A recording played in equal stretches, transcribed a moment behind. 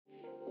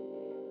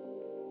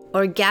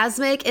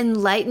Orgasmic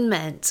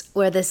enlightenment,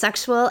 where the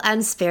sexual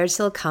and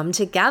spiritual come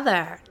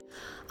together.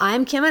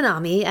 I'm Kim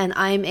Anami, and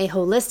I'm a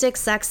holistic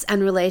sex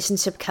and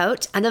relationship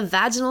coach and a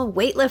vaginal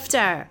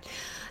weightlifter.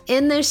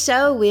 In this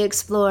show, we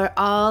explore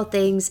all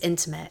things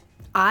intimate.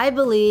 I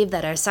believe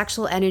that our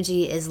sexual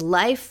energy is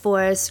life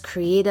force,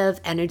 creative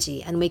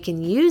energy, and we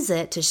can use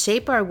it to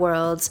shape our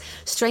worlds,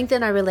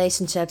 strengthen our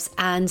relationships,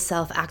 and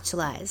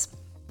self-actualize.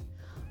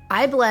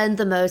 I blend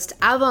the most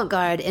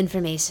avant-garde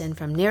information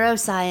from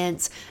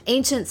neuroscience,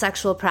 ancient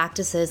sexual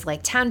practices like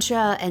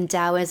Tantra and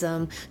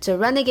Taoism, to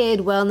renegade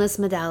wellness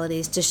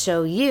modalities to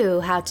show you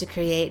how to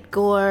create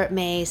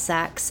gourmet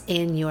sex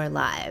in your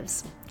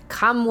lives.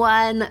 Come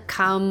one,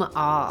 come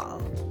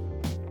all.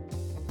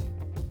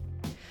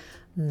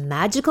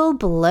 Magical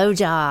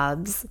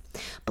blowjobs.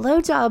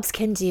 Blowjobs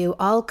can do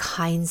all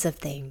kinds of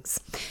things.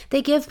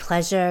 They give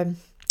pleasure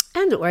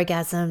and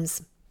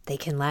orgasms. They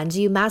can land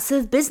you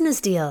massive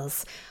business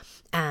deals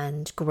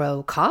and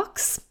grow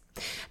cocks.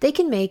 They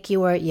can make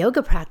your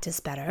yoga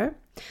practice better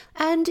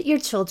and your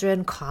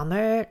children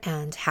calmer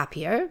and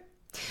happier.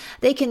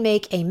 They can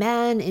make a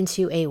man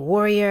into a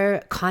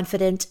warrior,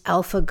 confident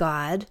alpha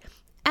god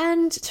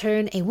and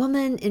turn a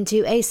woman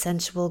into a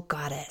sensual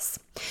goddess.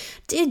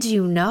 Did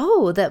you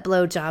know that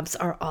blowjobs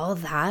are all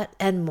that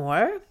and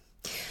more?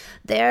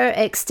 Their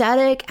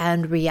ecstatic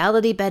and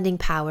reality-bending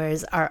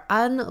powers are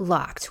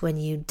unlocked when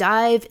you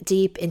dive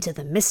deep into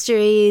the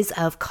mysteries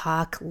of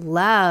cock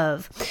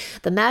love.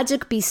 The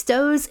magic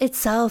bestows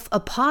itself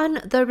upon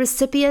the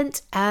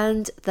recipient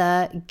and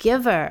the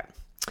giver.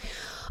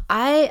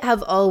 I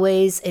have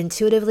always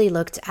intuitively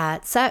looked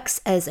at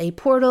sex as a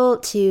portal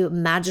to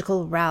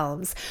magical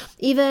realms.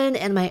 Even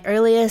in my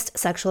earliest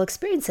sexual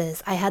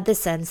experiences, I had the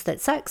sense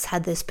that sex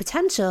had this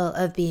potential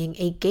of being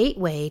a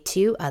gateway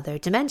to other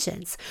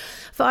dimensions.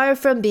 Far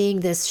from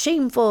being this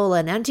shameful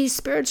and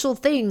anti-spiritual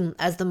thing,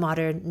 as the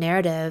modern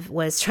narrative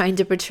was trying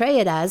to portray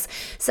it as,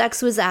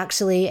 sex was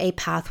actually a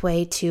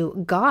pathway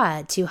to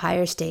God, to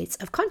higher states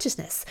of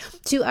consciousness,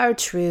 to our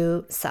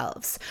true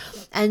selves.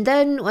 And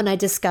then when I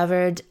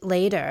discovered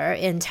later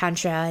in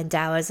Tantra and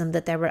Taoism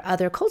that there were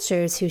other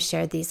cultures who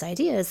shared these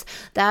ideas,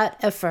 that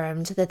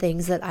affirmed the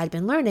things that I'd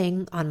been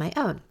learning on my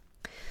own.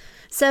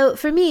 So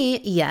for me,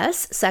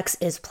 yes, sex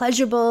is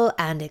pleasurable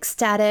and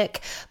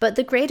ecstatic, but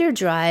the greater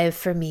drive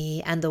for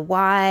me and the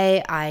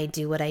why I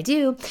do what I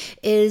do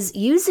is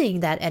using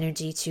that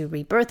energy to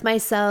rebirth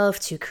myself,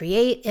 to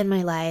create in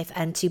my life,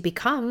 and to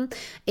become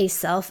a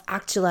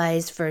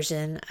self-actualized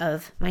version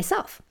of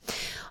myself.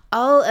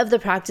 All of the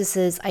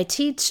practices I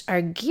teach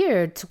are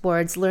geared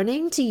towards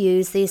learning to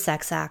use these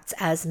sex acts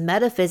as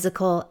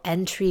metaphysical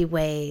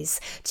entryways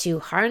to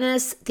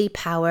harness the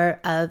power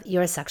of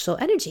your sexual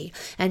energy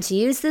and to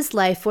use this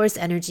life force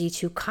energy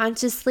to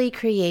consciously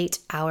create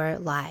our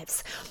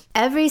lives.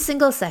 Every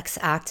single sex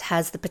act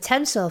has the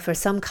potential for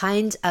some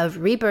kind of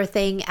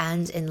rebirthing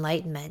and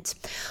enlightenment.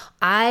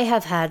 I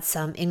have had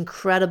some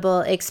incredible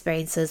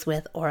experiences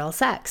with oral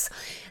sex.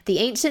 The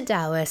ancient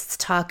Taoists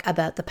talk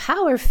about the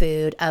power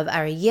food of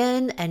our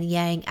yin and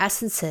yang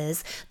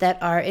essences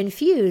that are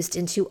infused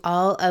into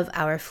all of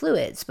our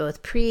fluids,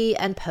 both pre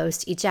and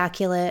post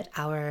ejaculate,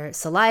 our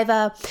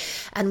saliva.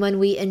 And when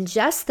we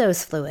ingest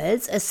those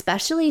fluids,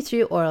 especially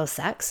through oral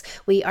sex,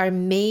 we are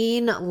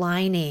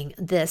mainlining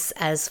this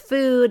as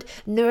food,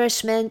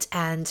 nourishment,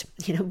 and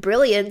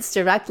brilliance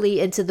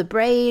directly into the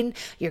brain,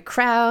 your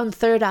crown,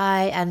 third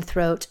eye, and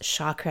throat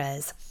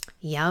chakras.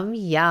 Yum,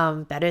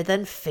 yum, better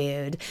than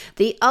food.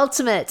 The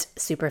ultimate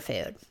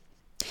superfood.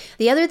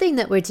 The other thing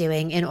that we're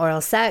doing in oral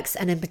sex,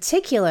 and in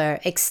particular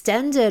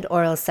extended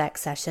oral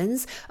sex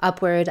sessions,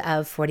 upward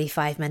of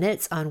 45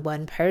 minutes on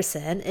one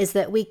person, is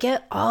that we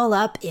get all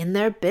up in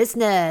their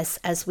business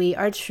as we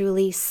are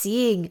truly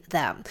seeing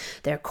them,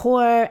 their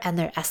core and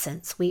their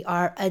essence. We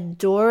are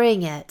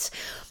adoring it.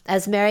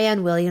 As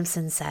Marianne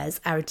Williamson says,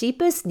 our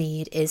deepest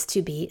need is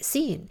to be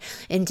seen.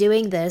 In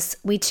doing this,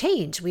 we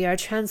change, we are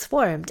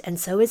transformed, and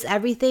so is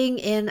everything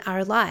in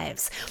our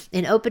lives.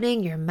 In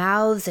opening your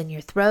mouths and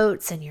your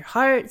throats and your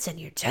hearts and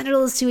your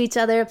genitals to each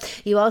other,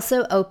 you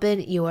also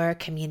open your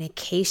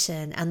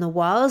communication, and the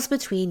walls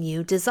between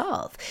you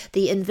dissolve.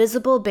 The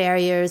invisible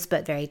barriers,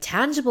 but very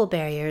tangible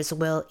barriers,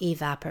 will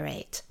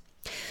evaporate.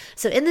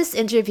 So in this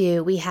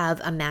interview, we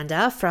have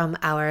Amanda from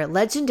our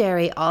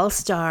legendary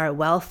all-star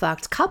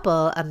well-fucked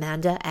couple,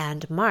 Amanda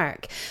and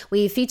Mark.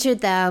 We featured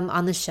them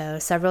on the show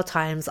several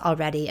times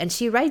already, and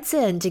she writes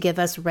in to give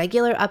us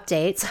regular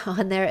updates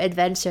on their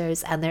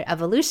adventures and their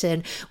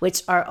evolution,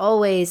 which are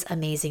always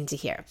amazing to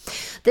hear.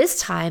 This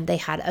time, they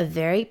had a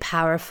very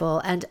powerful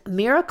and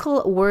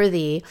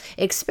miracle-worthy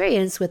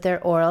experience with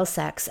their oral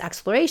sex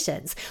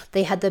explorations.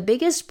 They had the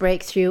biggest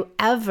breakthrough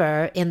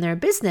ever in their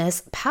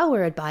business,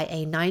 powered by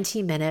a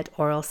 90-minute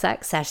oral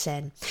sex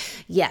session.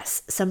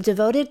 Yes, some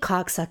devoted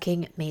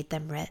cocksucking made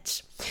them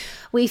rich.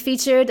 We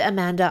featured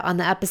Amanda on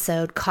the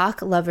episode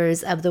Cock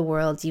Lovers of the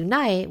World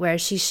Unite, where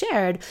she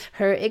shared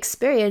her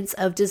experience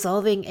of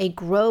dissolving a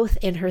growth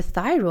in her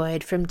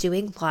thyroid from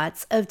doing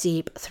lots of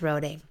deep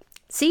throating.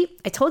 See,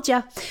 I told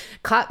ya,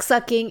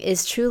 cocksucking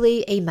is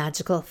truly a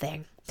magical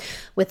thing.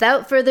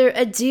 Without further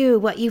ado,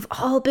 what you've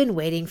all been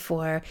waiting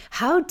for,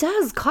 how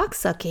does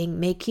cocksucking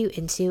make you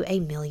into a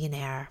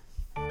millionaire?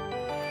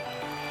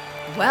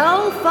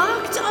 Well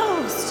fucked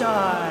All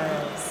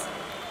Stars.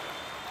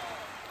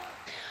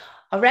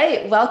 All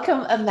right,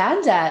 welcome,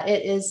 Amanda.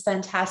 It is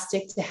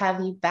fantastic to have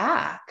you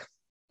back.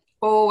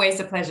 Always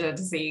a pleasure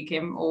to see you,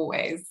 Kim,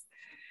 always.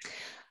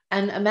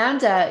 And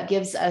Amanda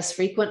gives us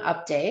frequent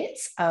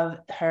updates of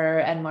her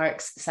and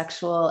Mark's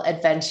sexual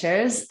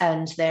adventures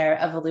and their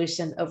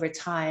evolution over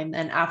time.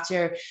 And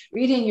after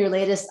reading your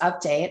latest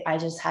update, I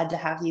just had to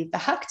have you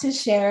back to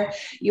share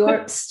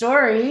your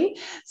story.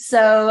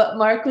 So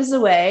Mark was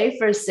away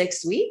for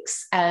 6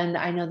 weeks, and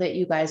I know that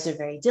you guys are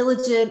very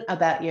diligent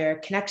about your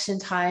connection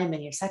time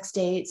and your sex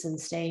dates and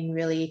staying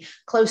really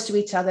close to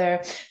each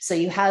other. So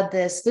you had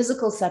this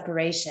physical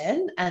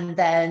separation, and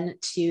then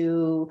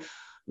to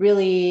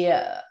really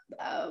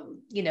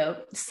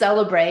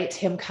celebrate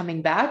him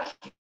coming back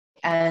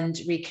and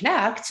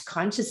reconnect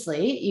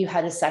consciously, you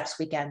had a sex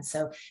weekend.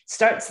 So it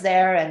starts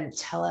there, and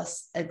tell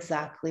us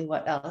exactly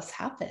what else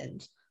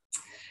happened.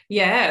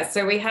 Yeah,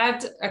 so we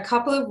had a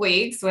couple of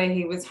weeks where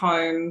he was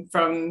home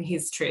from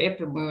his trip,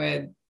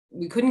 and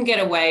we couldn't get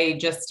away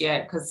just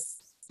yet because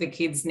the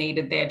kids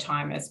needed their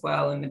time as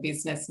well, and the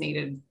business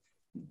needed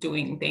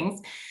doing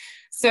things.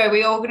 So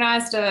we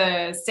organised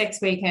a sex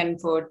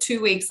weekend for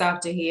 2 weeks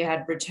after he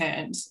had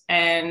returned.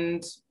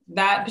 And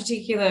that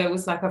particular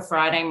was like a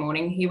Friday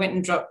morning. He went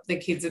and dropped the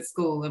kids at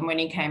school. And when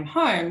he came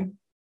home,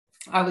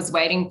 I was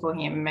waiting for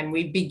him. And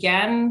we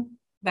began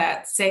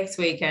that sex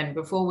weekend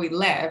before we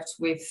left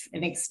with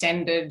an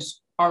extended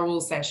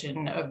oral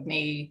session of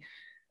me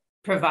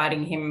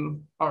providing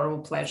him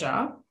oral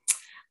pleasure.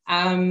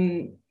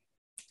 Extended,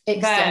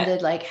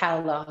 like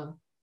how long?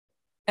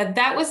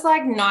 That was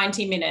like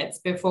 90 minutes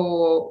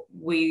before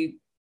we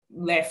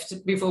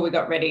left, before we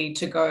got ready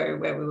to go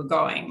where we were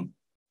going.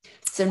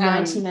 So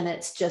 90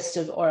 minutes just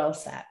of oral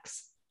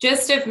sex?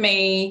 Just of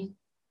me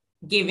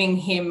giving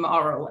him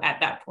oral at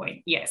that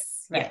point,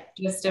 yes. Right.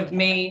 Yeah, just of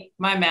me,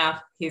 my mouth,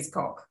 his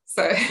cock.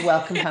 So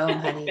welcome home,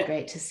 honey.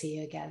 Great to see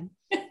you again.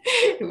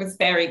 It was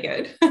very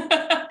good.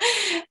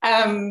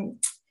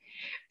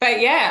 But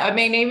yeah, I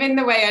mean, even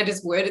the way I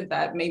just worded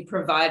that, me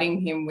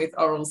providing him with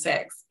oral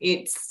sex,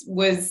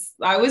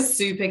 I was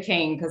super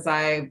keen because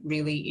I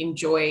really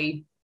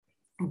enjoy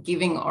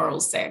giving oral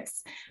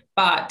sex.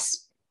 But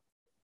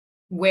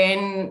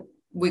when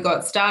we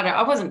got started,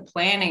 I wasn't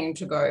planning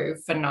to go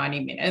for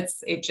 90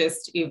 minutes. It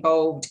just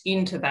evolved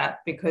into that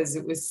because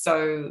it was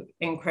so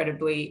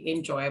incredibly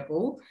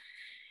enjoyable.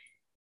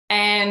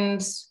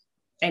 And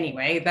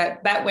anyway,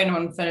 that went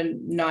on for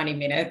 90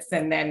 minutes,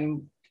 and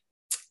then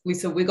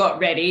we got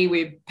ready,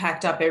 we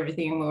packed up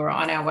everything, and we were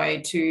on our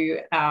way to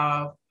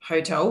our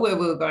hotel where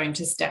we were going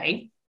to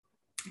stay.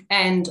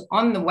 And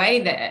on the way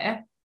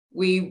there,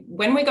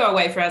 when we go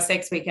away for our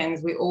sex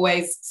weekends, we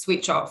always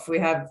switch off. We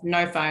have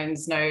no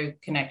phones, no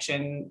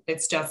connection.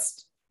 It's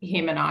just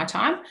him and I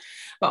time.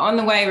 But on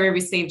the way, we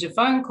received a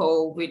phone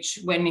call, which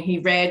when he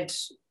read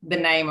the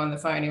name on the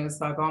phone, he was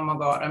like, oh my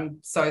God, I'm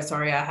so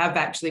sorry. I have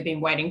actually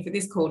been waiting for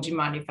this call. Do you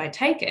mind if I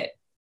take it?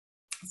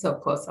 So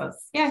of course I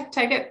was, yeah,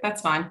 take it.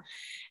 That's fine.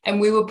 And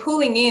we were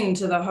pulling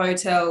into the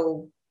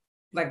hotel,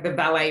 like the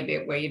valet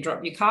bit where you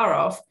drop your car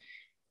off,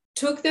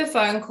 took the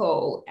phone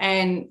call,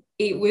 and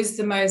it was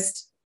the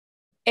most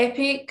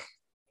epic.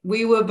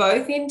 We were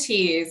both in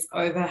tears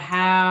over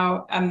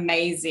how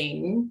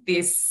amazing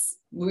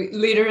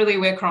literally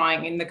we're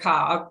crying in the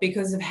car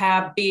because of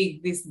how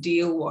big this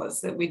deal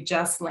was that we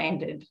just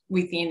landed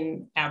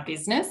within our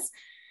business.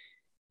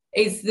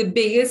 It's the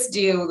biggest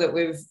deal that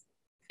we've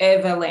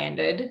ever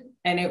landed,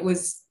 and it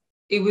was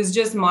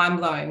just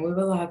mind-blowing. We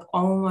were like,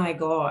 oh my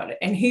God.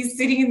 And he's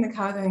sitting in the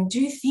car going,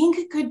 do you think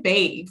it could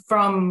be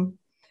from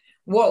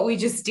what we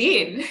just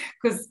did?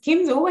 Because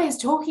Kim's always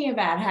talking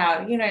about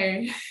how,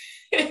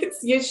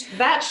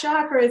 that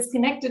chakra is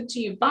connected to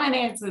your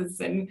finances.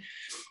 And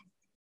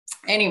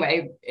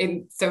anyway,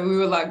 so we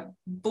were like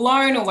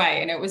blown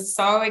away, and it was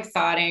so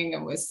exciting,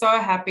 and we're so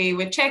happy.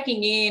 We're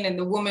checking in, and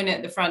the woman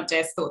at the front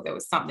desk thought there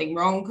was something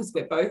wrong because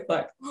we're both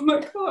like, oh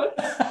my God.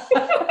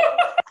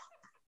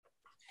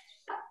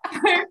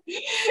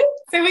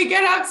 So we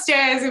get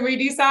upstairs and we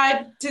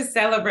decide to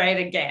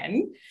celebrate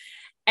again.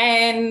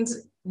 And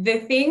the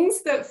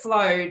things that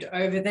flowed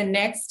over the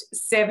next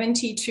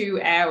 72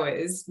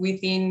 hours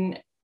within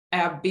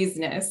our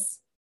business,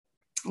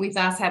 with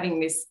us having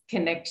this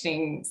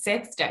connecting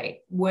sex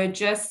date, were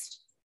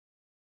just,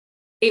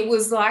 it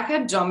was like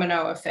a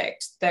domino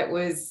effect that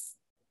was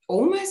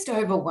almost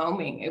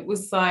overwhelming. It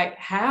was like,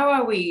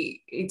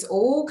 it's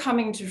all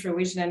coming to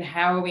fruition, and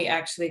how are we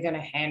actually going to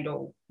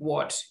handle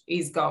what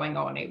is going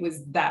on? It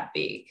was that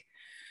big.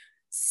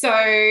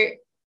 So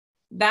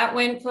that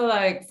went for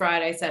like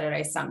Friday,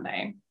 Saturday,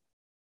 Sunday.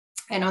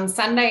 And on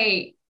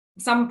Sunday,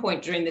 some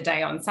point during the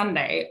day on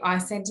Sunday, I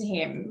said to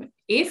him,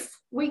 if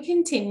we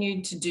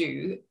continue to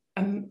do,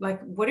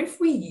 what if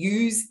we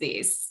use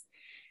this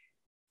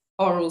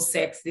oral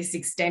sex, this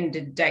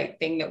extended date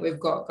thing that we've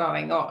got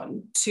going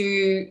on,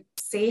 to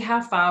see how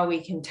far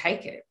we can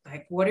take it?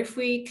 like, what if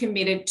we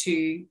committed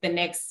to the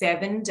next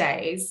 7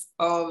 days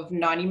of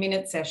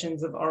 90-minute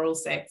sessions of oral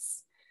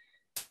sex,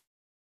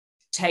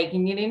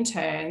 taking it in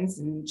turns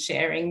and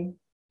sharing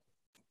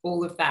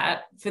all of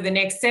that for the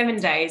next 7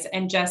 days,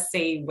 and just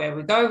see where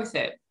we go with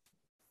it.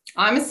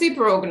 I'm a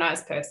super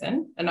organized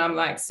person, and I'm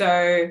like,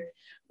 so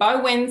by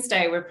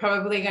Wednesday, we're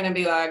probably going to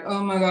be like,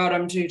 oh my God,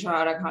 I'm too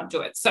tired, I can't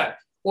do it. So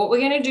what we're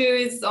going to do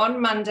is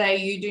on Monday,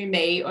 you do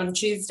me, on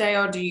Tuesday,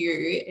 I'll do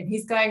you. And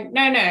he's going,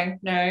 no.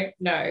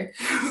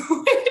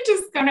 We're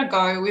just going to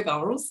go with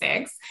oral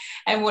sex,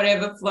 and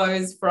whatever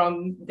flows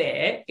from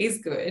there is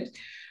good.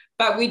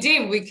 But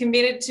we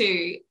committed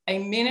to a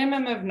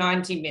minimum of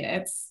 90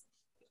 minutes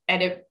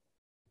at a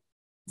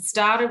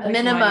started. A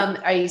minimum,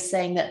 are you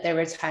saying that there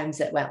were times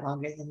that went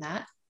longer than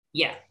that?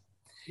 Yeah.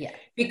 Yeah.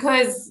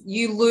 Because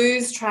you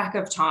lose track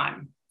of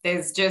time.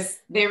 There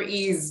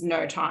is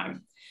no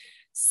time.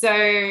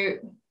 So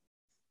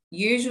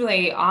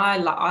usually I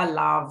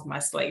love my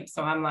sleep.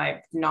 So I'm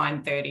like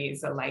 9:30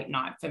 is a late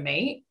night for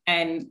me.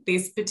 And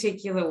this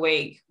particular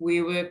week,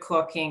 we were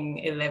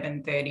clocking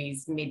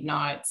 11:30s,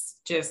 midnights,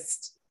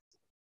 just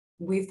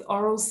with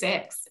oral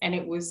sex. And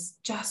it was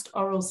just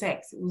oral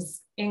sex. It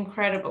was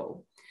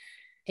incredible.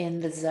 In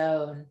the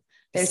zone.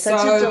 There's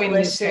such a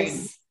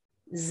delicious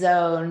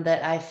zone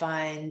that I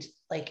find,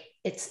 like,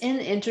 it's in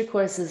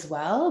intercourse as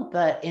well,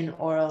 but in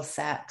oral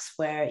sex,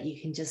 where you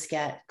can just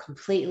get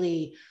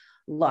completely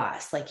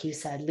lost, like you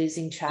said,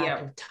 losing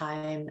track of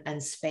time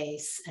and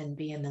space, and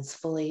be in this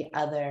fully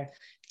other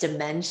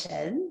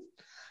dimension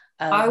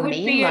of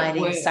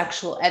mainlining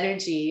sexual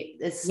energy,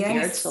 this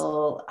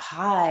spiritual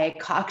high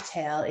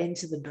cocktail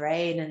into the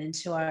brain and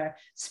into our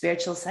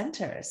spiritual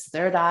centers,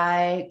 third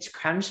eye,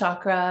 crown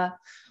chakra.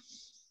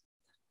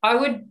 I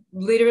would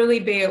literally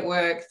be at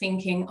work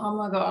thinking, oh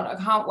my God, I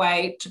can't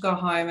wait to go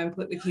home and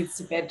put the kids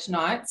to bed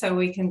tonight so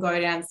we can go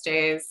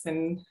downstairs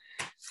and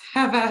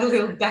have our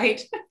little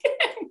date.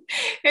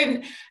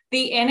 And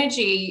the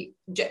energy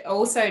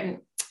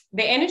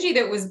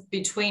that was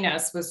between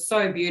us was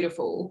so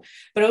beautiful,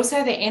 but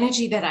also the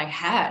energy that I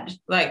had,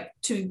 like,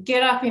 to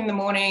get up in the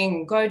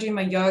morning, go do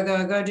my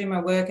yoga, go do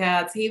my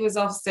workouts. He was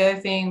off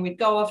surfing. We'd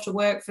go off to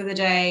work for the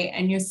day,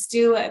 and you're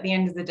still at the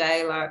end of the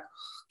day like,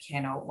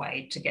 cannot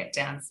wait to get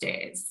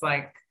downstairs.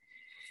 Like,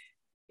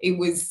 it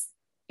was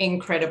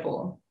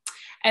incredible.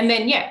 And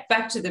then,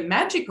 back to the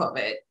magic of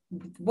it,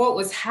 what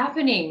was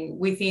happening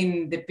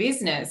within the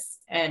business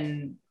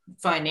and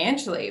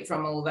financially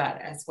from all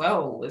that as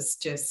well was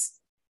just,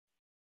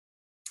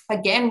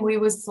 again, we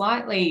were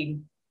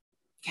slightly,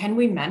 can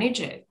we manage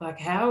it? Like,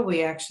 how are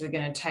we actually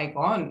going to take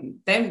on?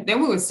 Then we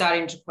were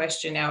starting to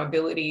question our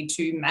ability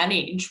to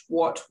manage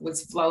what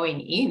was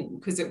flowing in,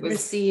 because it was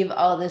receive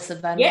all this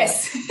abundance.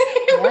 Yes.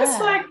 It was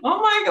like, oh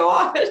my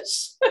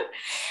gosh.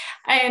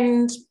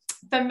 And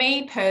for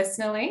me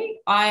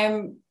personally,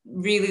 I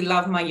really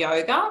love my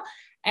yoga.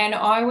 And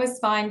I was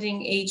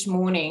finding each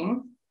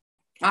morning,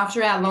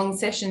 after our long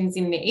sessions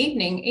in the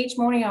evening, each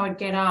morning I would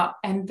get up,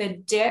 and the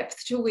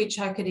depth to which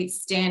I could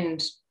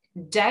extend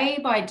day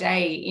by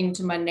day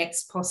into my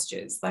next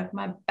postures, like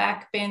my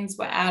back bends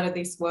were out of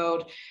this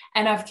world,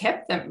 and I've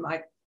kept them.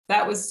 Like,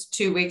 that was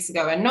 2 weeks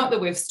ago. And not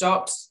that we've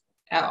stopped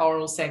our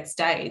oral sex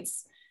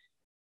dates,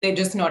 they're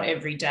just not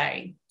every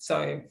day.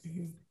 So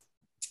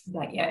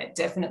but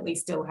definitely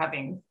still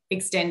having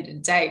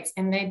extended dates,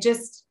 and they're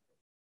just,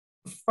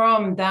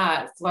 from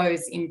that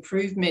flows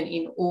improvement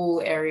in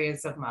all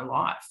areas of my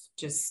life.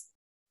 Just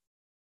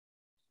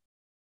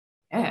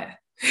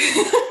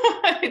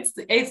it's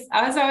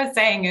as I was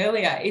saying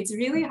earlier, it's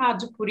really hard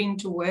to put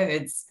into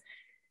words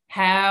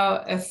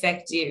how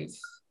effective,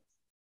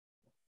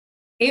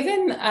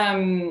 even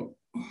I'll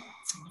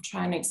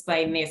try and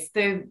explain this.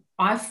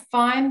 I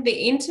find the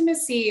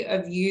intimacy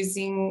of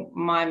using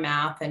my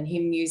mouth and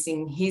him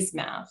using his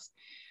mouth,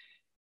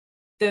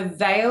 the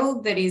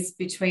veil that is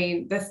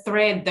between, the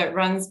thread that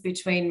runs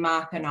between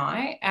Mark and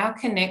I, our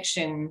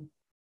connection,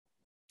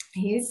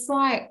 he's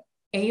like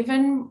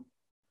even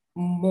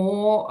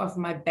more of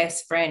my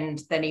best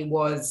friend than he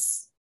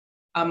was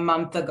a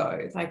month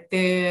ago. Like,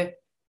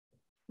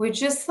 we're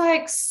just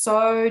like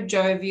so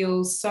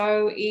jovial,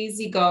 so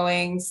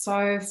easygoing,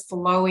 so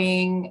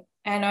flowing.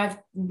 And I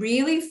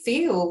really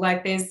feel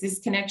like there's this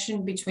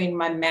connection between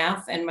my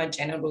mouth and my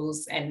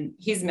genitals, and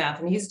his mouth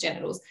and his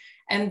genitals,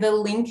 and the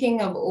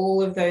linking of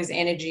all of those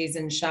energies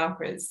and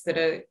chakras that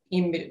are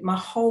in my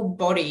whole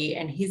body,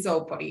 and his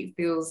whole body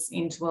feels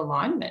into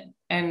alignment.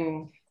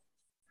 And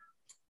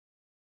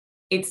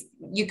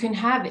you can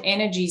have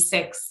energy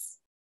sex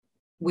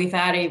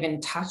without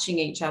even touching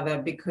each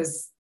other,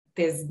 because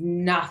there's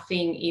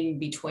nothing in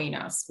between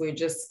us. We're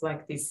just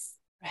like this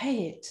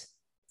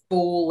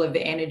ball of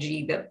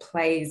energy that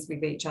plays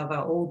with each other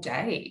all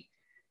day.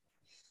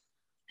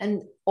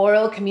 And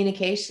oral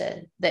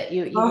communication that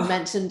you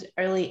mentioned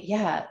early.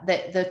 Yeah,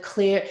 the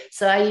clear.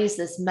 So I use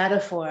this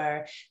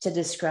metaphor to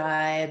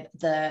describe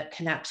the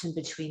connection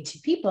between two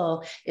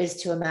people,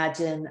 is to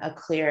imagine a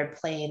clear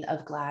plane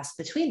of glass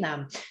between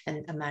them.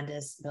 And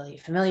Amanda's really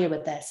familiar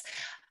with this.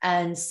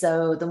 And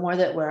so the more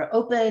that we're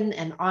open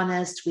and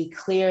honest, we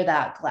clear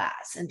that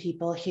glass. And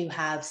people who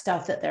have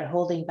stuff that they're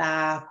holding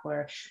back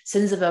or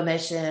sins of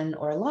omission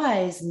or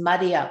lies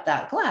muddy up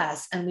that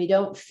glass. And we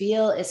don't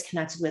feel as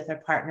connected with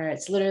our partner.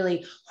 It's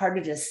literally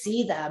harder to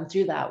see them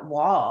through that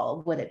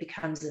wall when it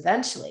becomes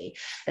eventually.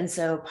 And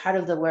so part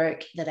of the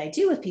work that I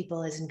do with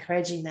people is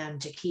encouraging them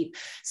to keep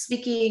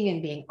speaking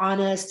and being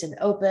honest and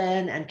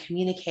open and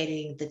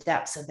communicating the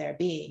depths of their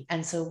being.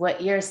 And so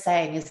what you're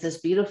saying is this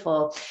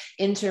beautiful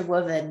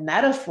interwoven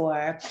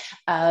metaphor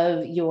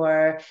of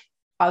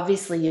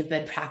obviously you've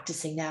been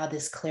practicing now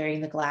this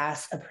clearing the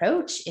glass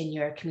approach in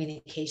your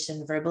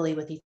communication verbally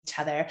with each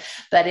other,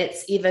 but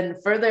it's even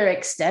further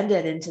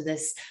extended into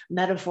this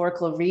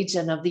metaphorical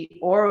region of the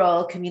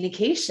oral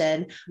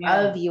communication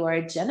of your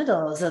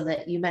genitals. And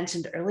that you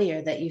mentioned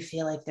earlier that you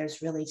feel like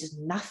there's really just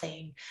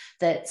nothing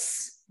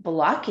that's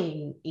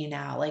blocking you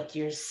now, like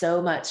you're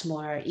so much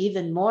more,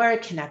 even more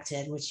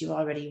connected, which you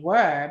already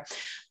were,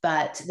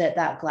 but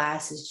that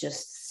glass is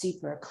just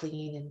super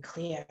clean and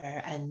clear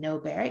and no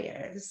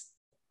barriers.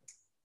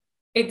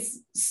 It's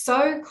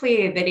so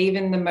clear that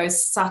even the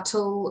most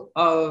subtle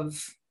of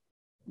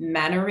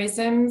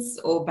mannerisms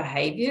or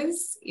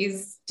behaviors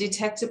is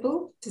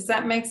detectable. Does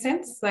that make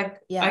sense?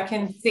 Like, I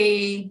can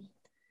see,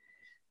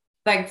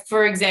 like,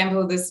 for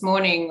example, this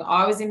morning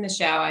I was in the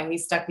shower, he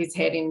stuck his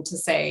head in to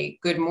say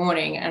good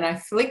morning, and I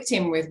flicked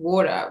him with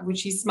water,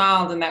 which he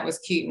smiled, and that was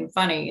cute and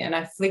funny, and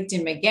I flicked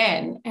him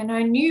again, and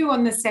I knew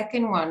on the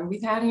second one,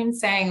 without him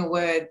saying a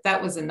word,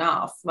 that was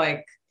enough.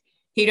 Like,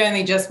 he'd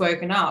only just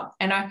woken up,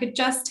 and I could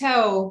just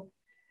tell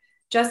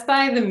just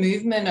by the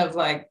movement of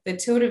like the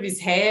tilt of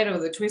his head or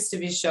the twist of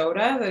his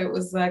shoulder that it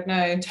was like,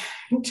 no,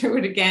 don't do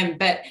it again.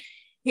 But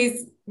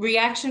his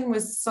reaction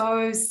was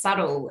so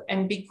subtle.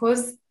 And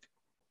because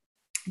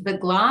the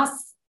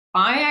glass,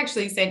 I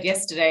actually said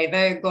yesterday,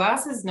 the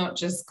glass is not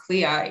just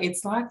clear,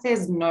 it's like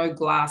there's no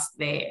glass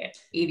there.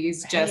 It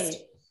is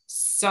just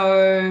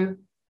so,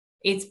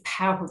 it's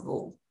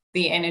palpable.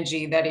 The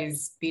energy that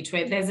is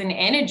between, there's an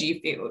energy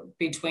field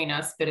between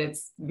us, but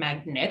it's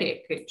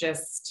magnetic. It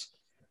just,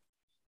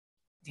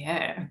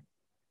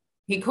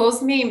 he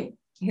calls me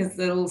his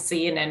little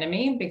sea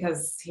anemone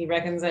because he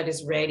reckons I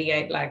just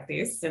radiate like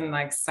this and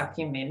like suck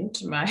him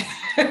into my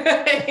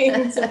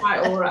into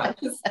my aura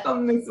just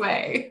on this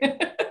way.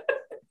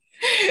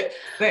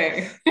 So,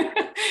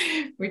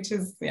 which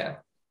is,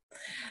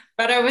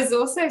 but I was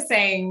also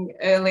saying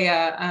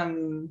earlier,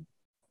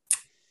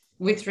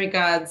 with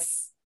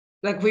regards,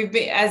 like we've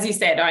been, as you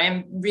said, I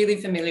am really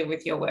familiar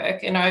with your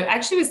work. And I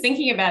actually was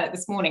thinking about it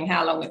this morning,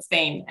 how long it's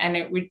been. And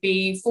it would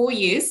be 4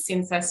 years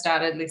since I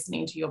started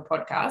listening to your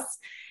podcast.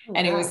 Oh,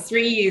 and it was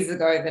 3 years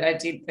ago that I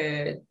did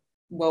the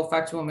Well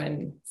Fucked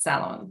Woman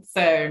salon.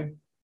 So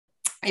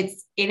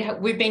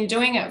we've been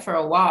doing it for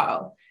a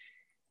while.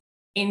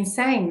 In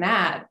saying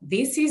that,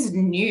 this is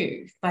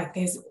new. Like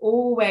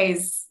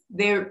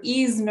there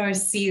is no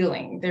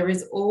ceiling. There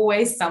is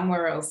always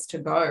somewhere else to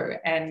go.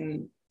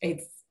 And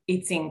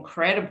it's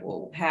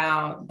incredible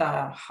how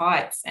the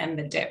heights and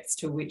the depths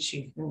to which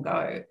you can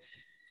go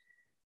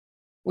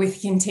with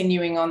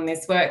continuing on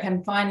this work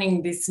and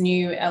finding this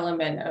new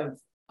element of,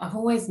 I've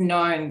always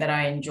known that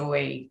I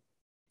enjoy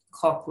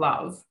cock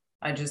love.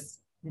 I just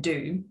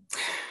do.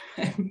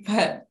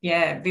 But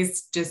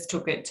this just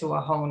took it to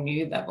a whole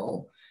new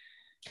level,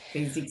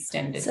 these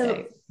extended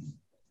days.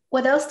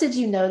 What else did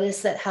you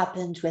notice that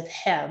happened with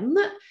him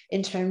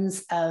in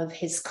terms of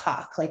his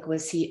cock? Like,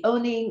 was he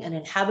owning and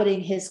inhabiting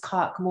his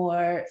cock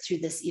more through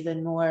this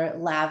even more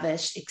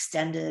lavish,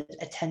 extended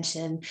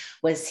attention?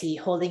 Was he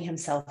holding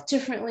himself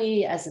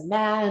differently as a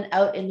man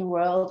out in the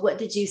world? What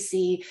did you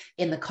see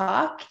in the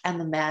cock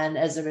and the man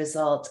as a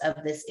result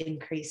of this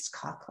increased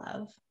cock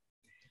love?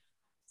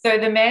 So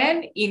the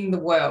man in the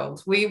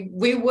world, we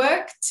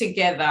work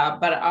together,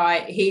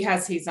 but he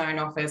has his own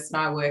office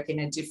and I work in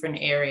a different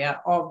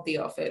area of the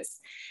office.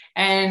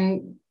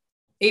 And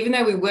even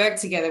though we work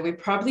together, we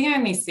probably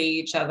only see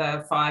each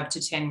other 5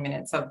 to 10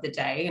 minutes of the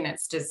day, and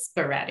it's just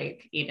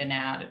sporadic in and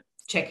out,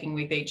 checking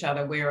with each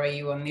other, where are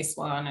you on this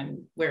one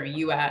and where are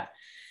you at?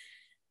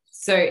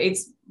 So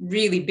it's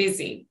really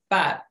busy.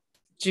 But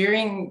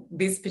during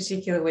this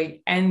particular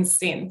week and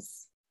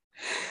since,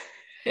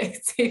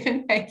 it's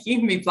even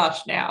making me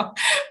blush now,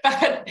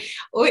 but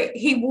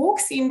he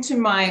walks into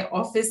my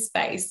office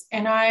space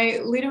and I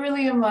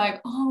literally am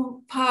like,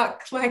 oh,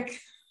 Puck, like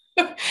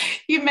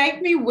you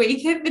make me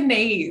weak at the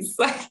knees.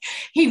 Like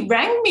he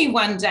rang me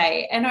one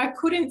day and I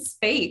couldn't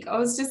speak. I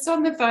was just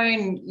on the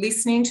phone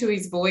listening to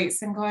his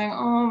voice and going,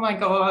 oh my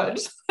God,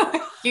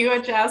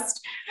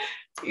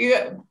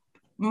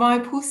 my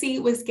pussy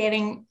was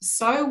getting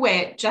so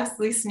wet just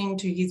listening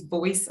to his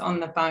voice on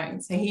the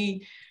phone. So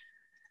he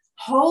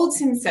holds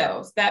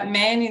himself, that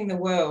man in the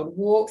world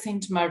walks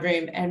into my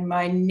room and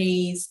my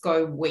knees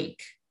go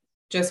weak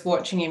just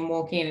watching him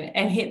walk in.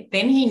 And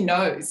then he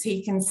knows,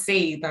 he can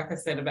see, like I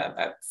said, about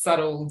that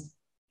subtle,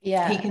 he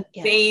can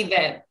see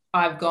that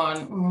I've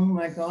gone, oh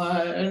my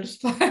God,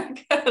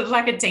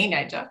 like a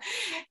teenager.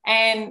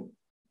 And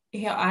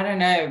yeah, I don't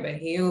know, but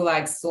he'll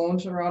like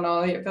saunter on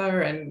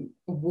over and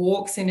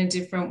walks in a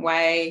different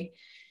way.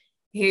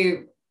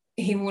 He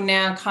he will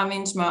now come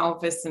into my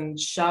office and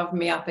shove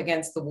me up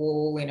against the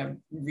wall in a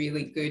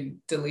really good,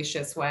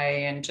 delicious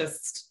way and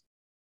just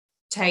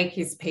take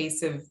his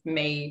piece of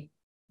me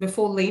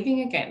before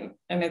leaving again.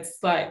 And it's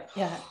like,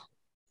 Yeah.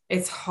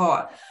 it's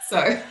hot.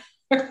 So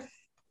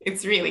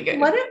it's really good.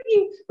 Why don't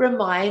you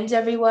remind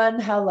everyone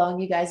how long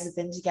you guys have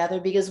been together?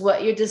 Because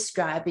what you're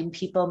describing,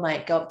 people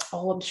might go,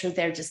 oh, I'm sure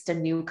they're just a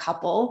new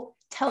couple.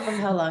 Tell them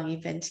how long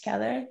you've been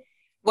together.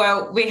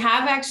 Well, we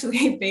have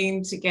actually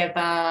been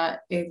together,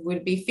 it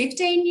would be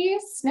 15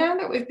 years now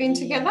that we've been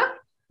together.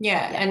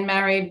 Yeah. And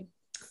married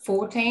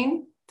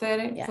 14,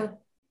 13. Yeah. So,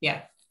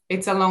 yeah,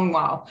 it's a long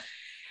while.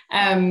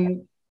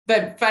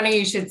 But funny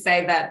you should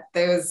say that.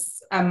 There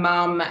was a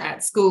mum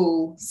at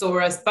school, saw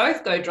us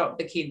both go drop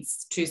the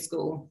kids to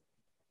school.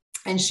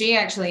 And she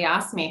actually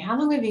asked me, how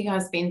long have you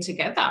guys been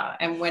together?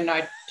 And when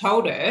I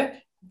told her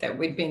that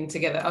we'd been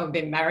together, I've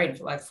been married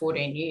for like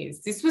 14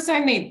 years. This was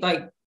only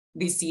like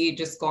this year,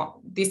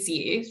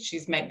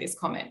 she's made this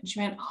comment.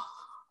 She went, oh,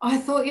 I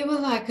thought you were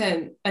like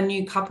a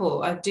new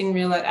couple. I didn't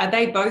realize, are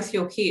they both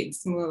your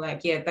kids? And we were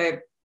like, yeah,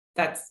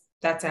 that's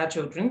our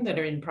children that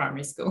are in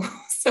primary school.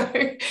 So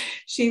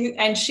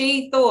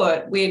she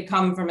thought we had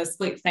come from a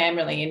split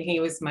family and he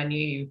was my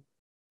new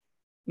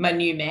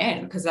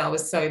man because I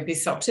was so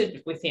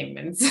besotted with him.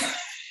 And so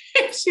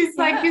she's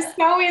like, you're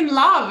so in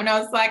love. And I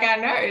was like, I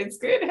know, it's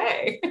good,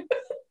 hey.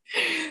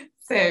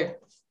 So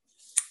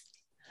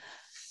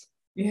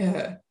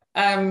yeah.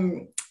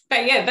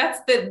 But yeah, that's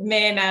the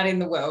man out in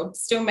the world.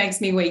 Still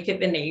makes me weak at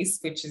the knees,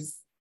 which is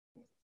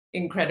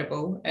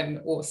incredible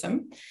and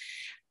awesome.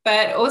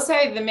 But also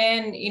the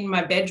man in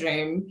my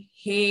bedroom,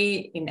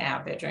 he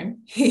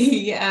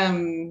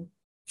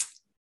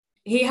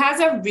has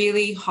a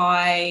really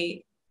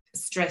high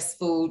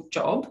stressful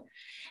job.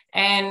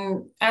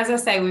 And as I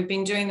say, we've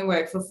been doing the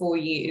work for 4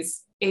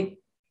 years.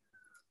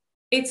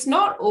 It's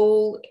not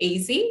all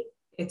easy.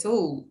 It's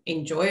all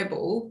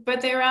enjoyable,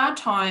 but there are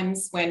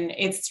times when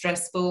it's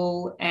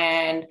stressful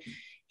and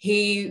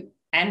he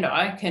and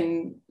I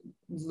can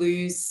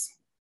lose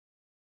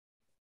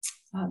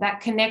that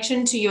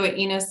connection to your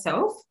inner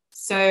self.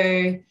 So,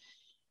 and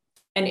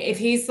if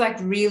he's like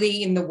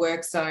really in the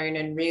work zone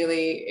and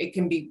really, it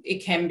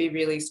can be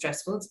really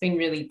stressful. It's been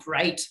really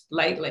great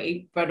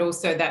lately, but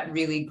also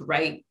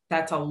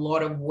that's a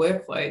lot of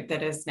workload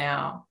that has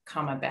now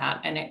come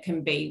about and it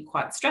can be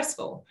quite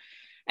stressful.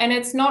 And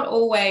it's not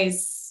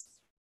always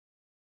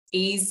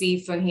easy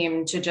for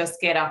him to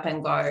just get up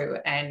and go.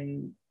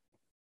 And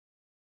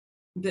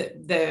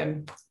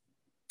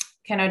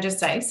can I just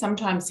say,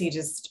 sometimes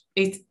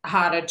it's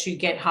harder to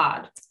get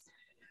hard.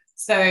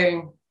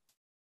 So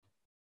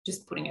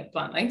just putting it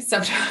bluntly,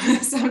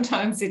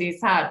 sometimes it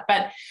is hard.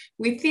 But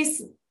with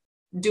this,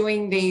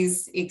 doing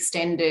these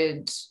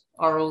extended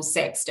oral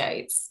sex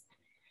dates,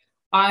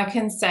 I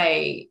can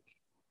say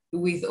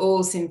with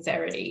all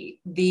sincerity,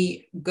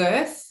 the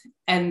girth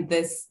and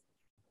this,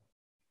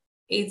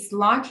 it's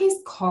like his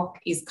cock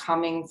is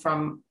coming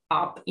from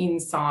up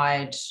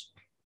inside,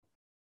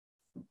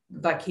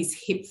 like his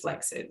hip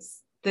flexors.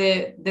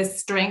 The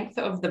strength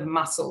of the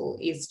muscle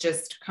is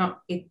just,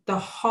 the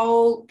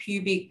whole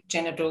pubic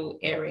genital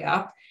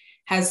area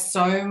has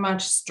so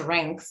much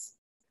strength.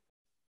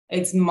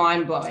 It's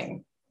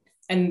mind-blowing.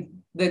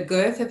 And the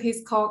girth of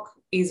his cock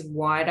is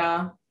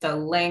wider, the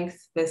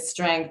length, the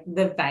strength,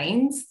 the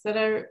veins that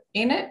are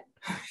in it.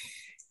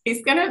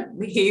 He's going to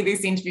hear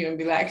this interview and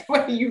be like,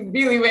 well, you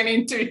really went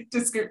into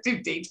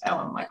descriptive detail.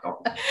 I'm like,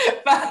 oh.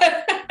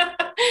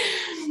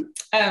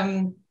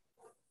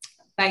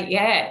 But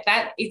yeah,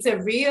 that it's a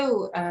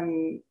real,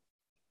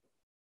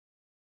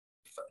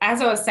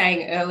 as I was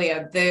saying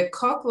earlier, the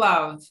cock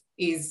love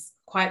is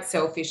quite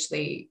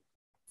selfishly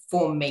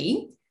for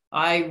me.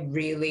 I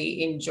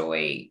really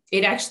enjoy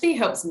it. Actually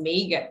helps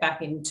me get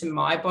back into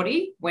my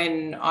body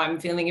when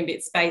I'm feeling a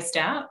bit spaced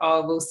out. I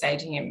will say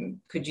to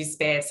him, could you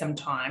spare some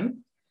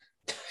time?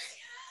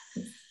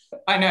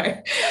 I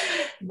know.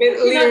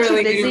 You're not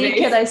too busy.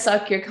 Can I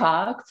suck your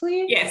cock,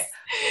 please? Yes.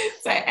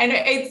 So, and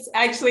it's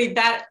actually,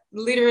 that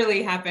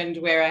literally happened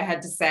where I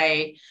had to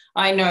say,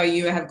 I know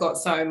you have got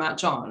so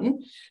much on,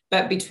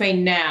 but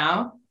between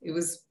now, it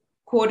was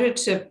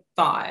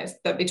 4:45,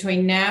 but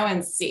between now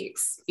and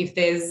 6, if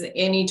there's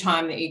any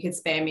time that you could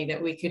spare me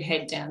that we could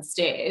head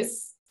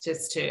downstairs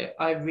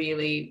I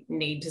really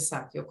need to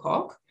suck your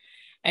cock.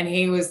 And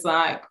he was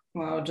like,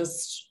 well,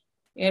 just,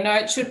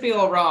 it should be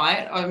all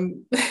right.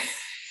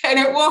 And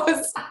it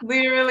was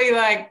literally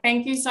like,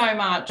 thank you so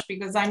much,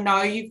 because I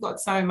know you've got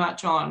so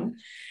much on,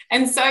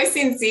 and so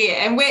sincere.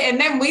 And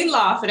then we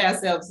laugh at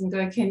ourselves and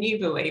go, can you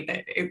believe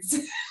it? It's,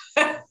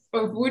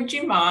 would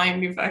you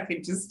mind if I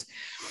could just,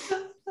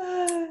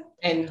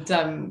 and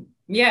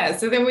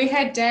so then we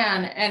head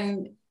down,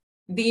 and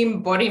the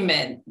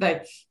embodiment,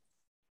 like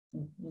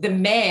the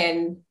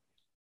man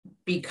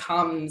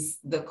becomes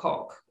the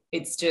cock.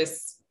 It's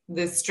just,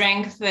 the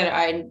strength that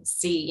I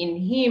see in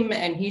him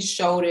and his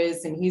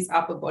shoulders and his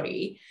upper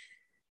body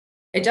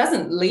it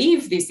doesn't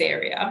leave this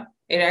area.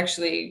 It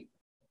actually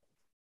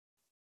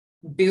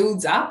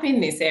builds up in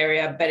this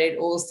area, but it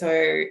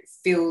also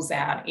fills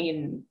out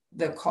in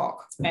the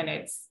cock, and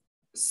it's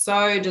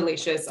so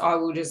delicious. I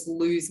will just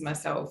lose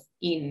myself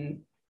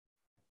in,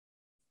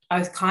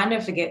 I kind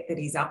of forget that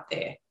he's up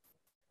there,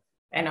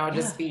 and I'll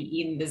just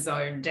be in the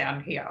zone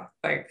down here.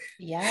 Like,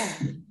 yeah.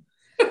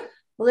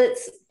 Well,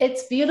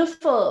 it's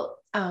beautiful,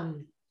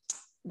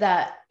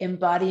 that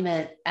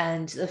embodiment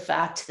and the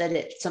fact that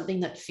it's something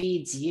that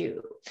feeds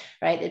you,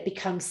 right? It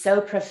becomes so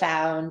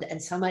profound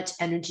and so much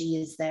energy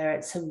is there.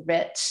 It's so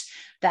rich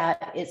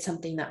that it's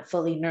something that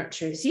fully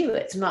nurtures you.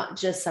 It's not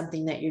just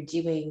something that you're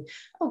doing,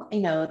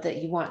 that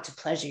you want to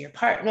pleasure your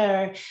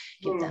partner,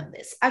 give them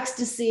this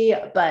ecstasy,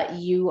 but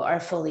you are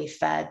fully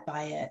fed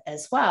by it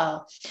as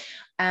well.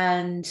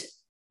 And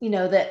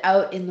that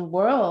out in the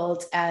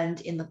world and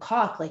in the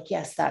cock, like,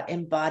 yes, that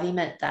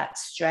embodiment, that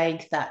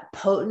strength, that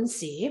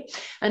potency.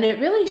 And it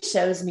really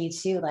shows me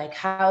too, like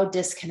how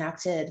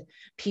disconnected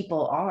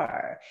people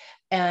are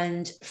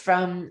and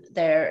from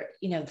their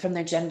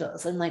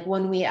genitals. And like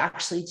when we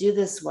actually do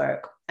this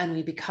work and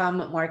we become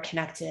more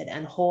connected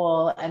and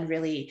whole and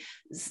really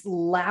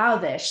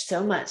lavish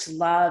so much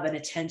love and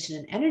attention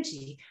and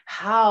energy,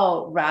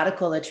 how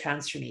radical a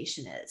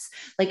transformation is.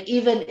 Like,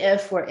 even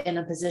if we're in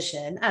a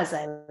position, as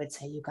I would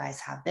say you guys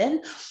have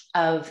been,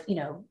 of,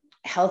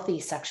 healthy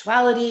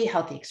sexuality,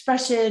 healthy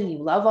expression,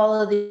 you love all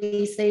of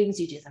these things,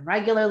 you do them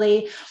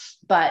regularly,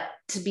 but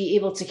to be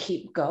able to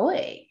keep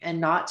going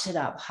and notch it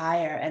up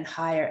higher and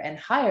higher and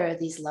higher,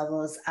 these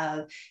levels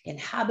of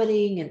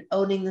inhabiting and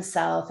owning the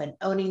self and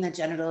owning the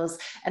genitals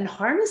and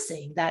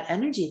harnessing that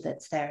energy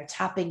that's there,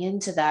 tapping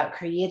into that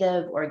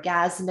creative,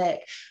 orgasmic,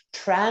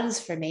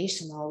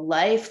 transformational,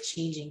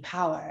 life-changing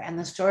power. And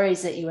the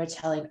stories that you were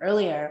telling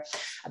earlier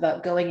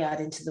about going out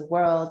into the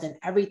world and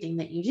everything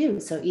that you do.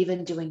 So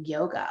even doing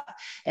yoga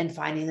and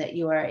finding that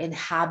you are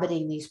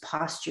inhabiting these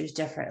postures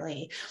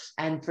differently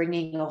and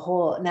bringing a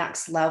whole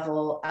next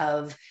level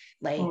of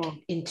like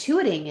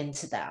intuiting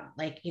into them,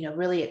 like,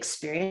 really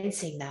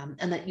experiencing them,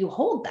 and that you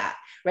hold that,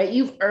 right?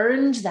 You've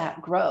earned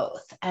that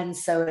growth. And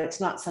so it's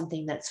not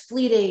something that's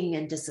fleeting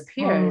and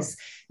disappears.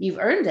 You've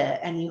earned it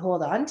and you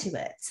hold on to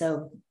it.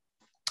 So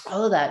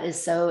all of that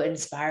is so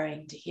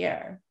inspiring to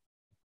hear.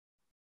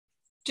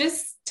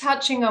 Just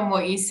touching on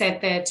what you said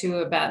there too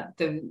about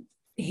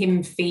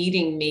him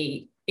feeding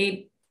me,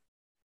 it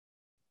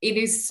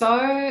is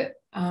so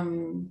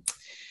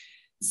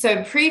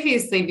so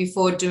previously,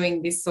 before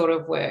doing this sort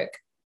of work,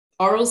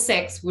 oral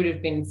sex would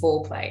have been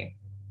foreplay,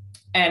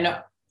 and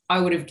I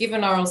would have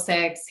given oral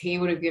sex, he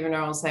would have given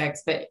oral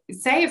sex. But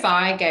say if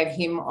I gave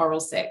him oral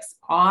sex,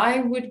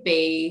 I would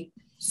be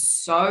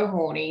so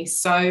horny,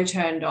 so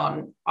turned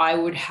on, I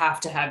would have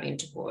to have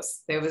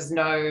intercourse. That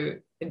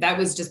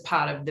was just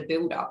part of the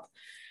build-up.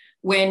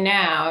 Where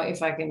now,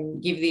 if I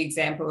can give the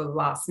example of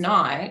last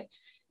night,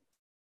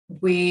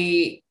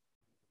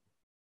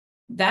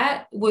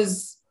 that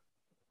was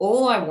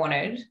all I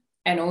wanted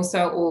and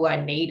also all I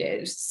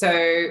needed.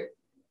 So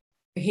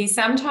he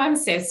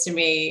sometimes says to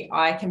me,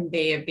 I can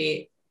be a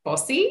bit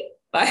bossy,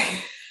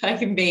 like I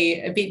can be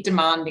a bit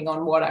demanding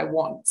on what I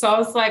want. So I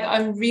was like,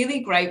 I'm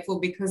really grateful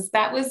because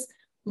that was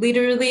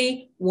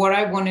literally what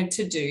I wanted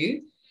to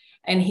do.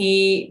 And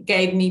he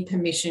gave me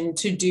permission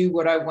to do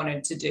what I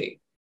wanted to do.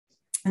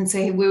 And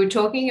so we were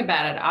talking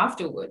about it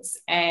afterwards,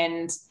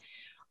 and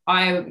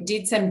I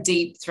did some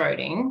deep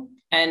throating,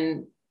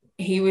 and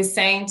he was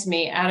saying to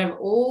me, out of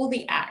all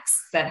the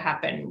acts that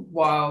happen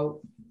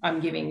while I'm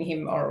giving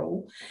him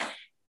oral,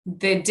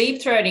 the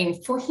deep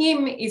throating for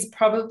him is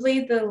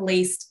probably the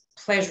least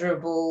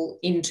pleasurable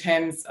in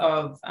terms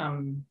of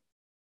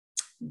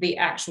the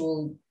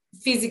actual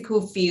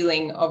physical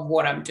feeling of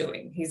what I'm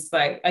doing. He's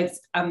like, it's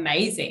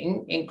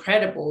amazing,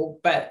 incredible,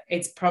 but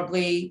it's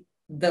probably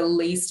the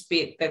least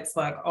bit that's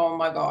like, oh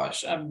my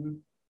gosh, I'm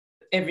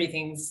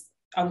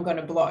going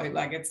to blow.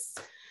 Like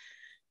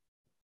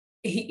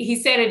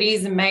he said it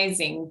is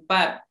amazing,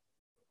 but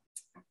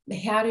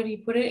how did he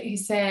put it? He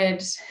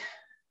said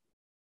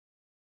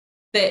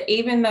that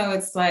even though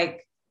it's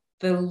like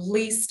the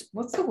least,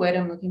 what's the word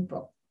I'm looking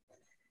for?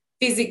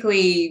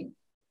 Physically,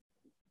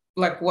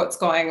 like what's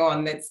going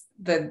on,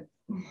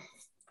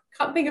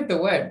 can't think of the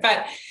word,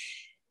 but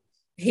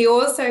he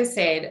also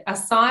said,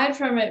 aside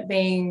from it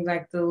being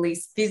like the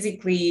least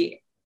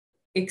physically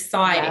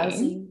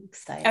exciting.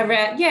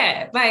 Around,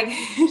 yeah, like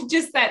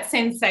just that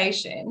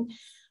sensation,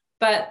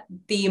 but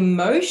the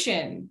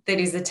emotion that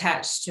is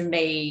attached to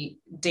me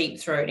deep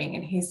throating.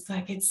 And he's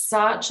like, it's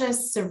such a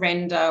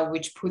surrender,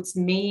 which puts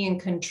me in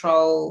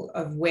control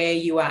of where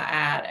you are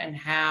at and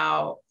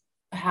how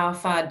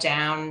far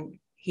down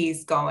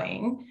he's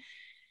going.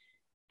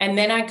 And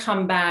then I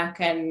come back,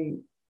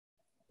 and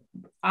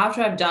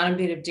after I've done a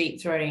bit of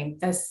deep throating,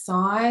 the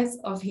size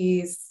of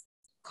his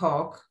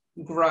cock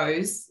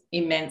grows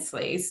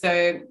immensely.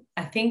 So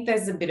I think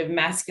there's a bit of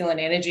masculine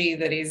energy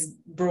that is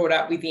brought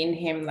up within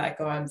him, like,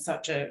 oh,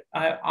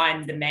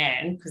 I'm the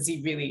man, because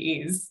he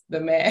really is the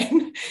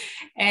man.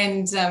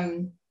 And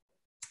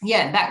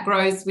yeah, that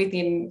grows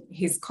within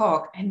his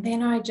cock. And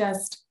then I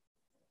just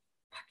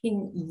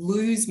fucking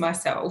lose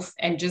myself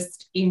and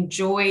just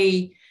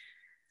enjoy.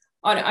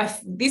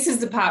 This is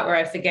the part where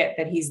I forget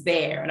that he's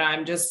there, and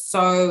I'm just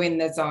so in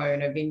the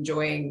zone of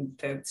enjoying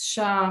the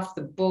shaft,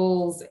 the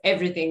balls,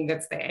 everything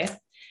that's there.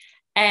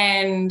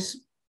 And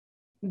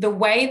the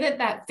way that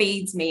that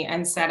feeds me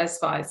and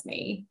satisfies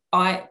me,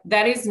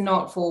 that is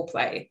not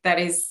foreplay. That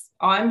is,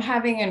 I'm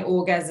having an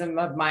orgasm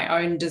of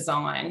my own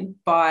design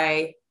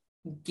by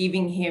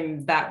giving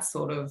him that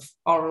sort of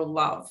oral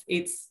love.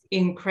 It's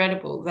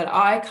incredible that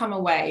I come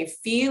away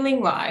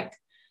feeling like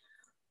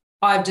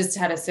I've just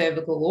had a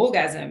cervical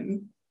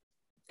orgasm,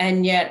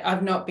 and yet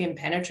I've not been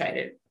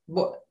penetrated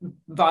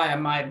via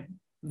my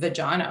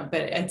vagina,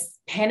 but it's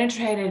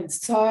penetrated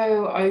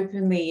so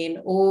openly in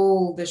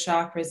all the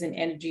chakras and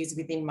energies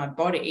within my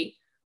body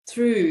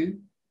through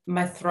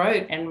my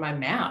throat and my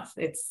mouth.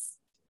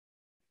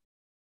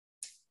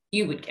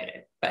 You would get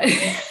it, but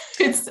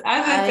it's, as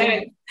I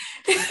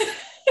said.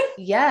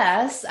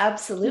 Yes,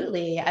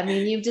 absolutely. I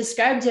mean, you've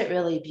described it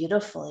really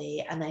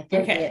beautifully. And I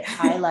think it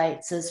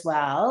highlights as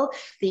well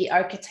the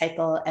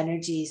archetypal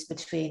energies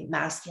between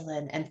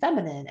masculine and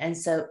feminine. And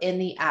so in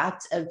the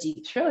act of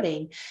deep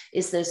throating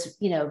is this,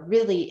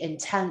 really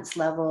intense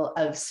level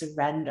of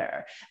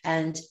surrender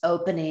and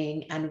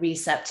opening and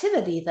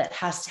receptivity that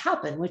has to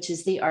happen, which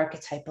is the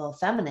archetypal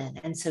feminine.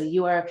 And so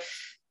you are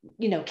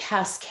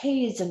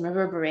cascades and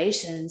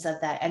reverberations of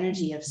that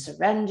energy of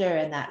surrender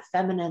and that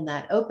feminine,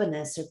 that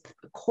openness are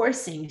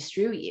coursing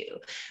through you,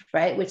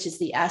 right? Which is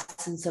the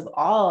essence of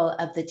all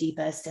of the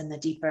deepest and the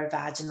deeper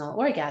vaginal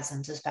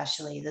orgasms,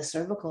 especially the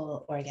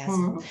cervical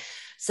orgasm.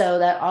 So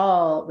that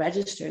all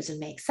registers and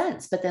makes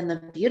sense. But then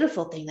the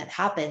beautiful thing that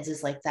happens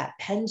is like that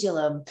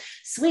pendulum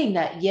swing,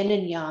 that yin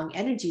and yang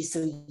energy.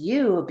 So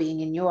you being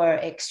in your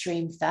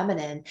extreme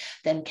feminine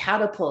then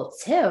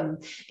catapults him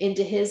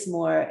into his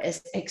more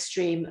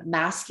extreme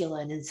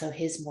masculine. And so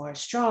his more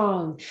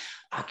strong,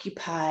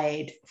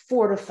 occupied,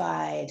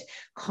 fortified,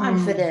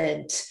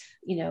 confident,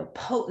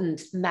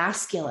 potent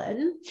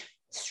masculine,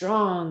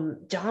 strong,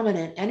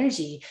 dominant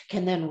energy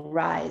can then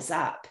rise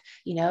up,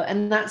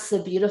 and that's the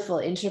beautiful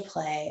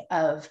interplay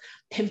of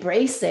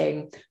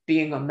embracing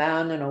being a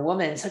man and a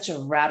woman, such a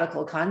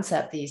radical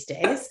concept these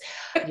days.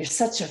 You're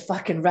such a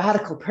fucking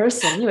radical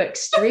person, you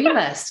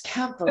extremist,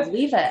 can't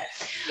believe it.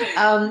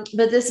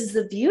 But this is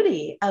the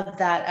beauty of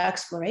that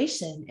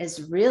exploration,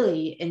 is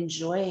really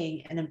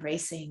enjoying and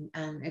embracing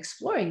and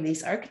exploring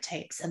these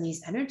archetypes and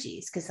these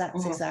energies, because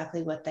that's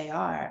exactly what they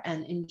are,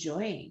 and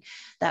enjoying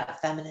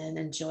that feminine,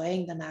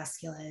 enjoying the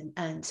masculine.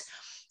 And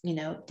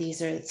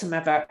these are some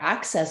of our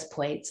access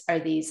points, are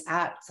these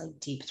acts like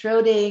deep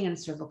throating and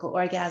cervical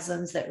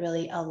orgasms that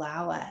really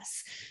allow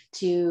us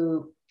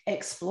to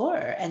explore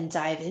and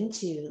dive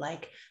into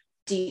like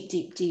deep,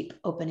 deep, deep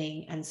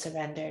opening and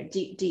surrender,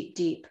 deep, deep,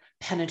 deep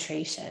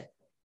penetration.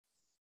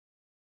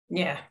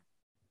 Yeah.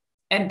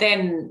 And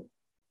then,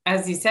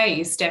 as you say,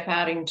 you step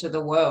out into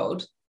the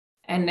world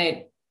and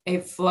it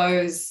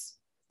flows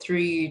through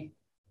you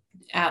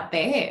out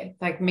there,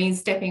 like me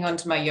stepping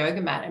onto my yoga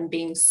mat and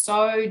being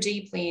so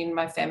deeply in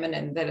my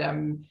feminine that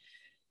I'm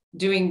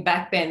doing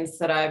back bends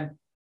that I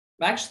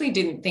actually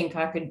didn't think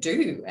I could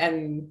do.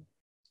 And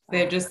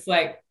they're just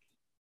like,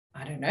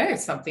 I don't know,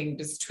 something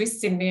just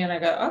twists in me and I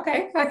go,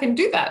 okay, I can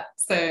do that.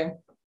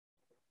 So,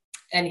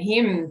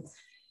 and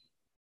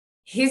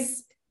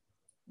his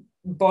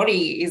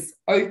body is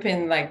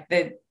open, like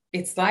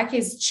it's like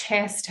his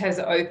chest has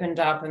opened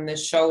up and the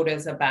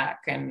shoulders are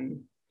back,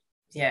 and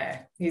yeah,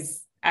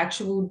 his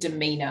actual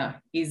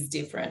demeanor is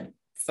different.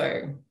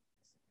 So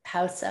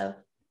how so?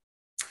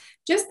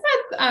 Just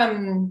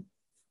that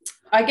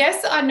I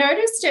guess I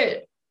noticed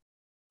it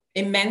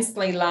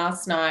immensely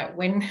last night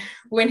when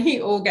he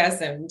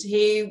orgasmed.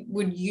 He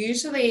would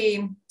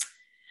usually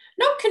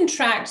not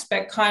contract,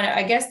 but kind of,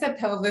 I guess the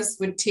pelvis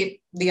would tip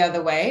the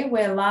other way,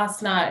 where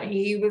last night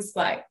he was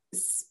like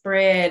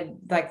spread,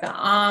 like the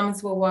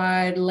arms were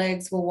wide,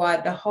 legs were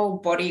wide, the whole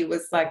body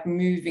was like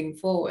moving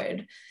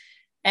forward.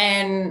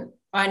 And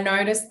I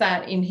noticed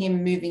that in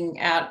him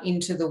moving out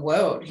into the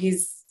world,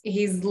 he's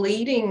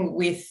leading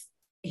with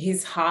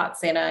his heart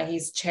center,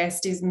 his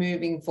chest is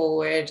moving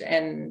forward.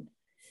 And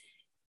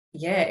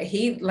yeah,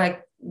 he,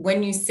 like,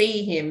 when you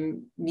see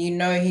him,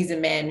 he's a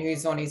man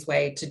who's on his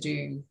way to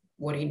do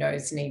what he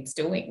knows needs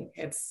doing.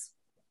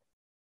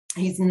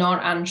 He's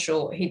not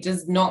unsure. He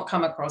does not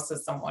come across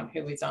as someone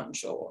who is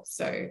unsure.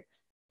 So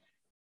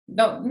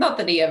not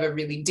that he ever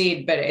really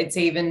did, but it's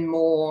even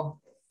more,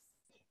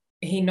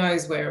 he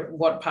knows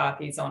what path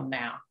he's on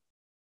now.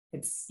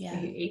 It's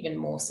even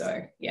more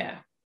so. Yeah.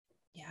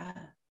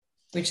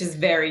 Which is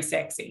very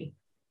sexy.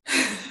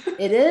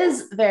 It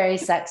is very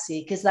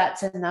sexy, because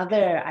that's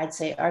another, I'd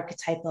say,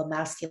 archetypal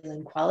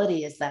masculine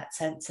quality, is that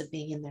sense of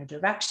being in their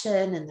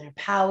direction and their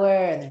power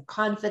and their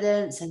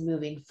confidence and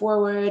moving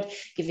forward,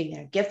 giving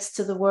their gifts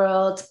to the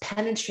world,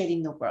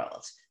 penetrating the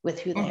world, with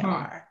who they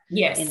are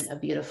Yes. in a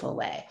beautiful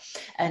way.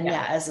 And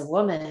as a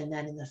woman,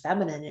 then in the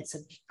feminine, it's a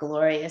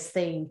glorious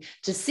thing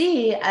to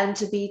see and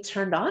to be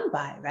turned on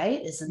by,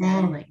 right? Is a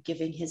man like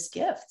giving his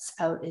gifts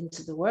out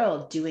into the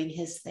world, doing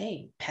his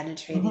thing,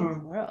 penetrating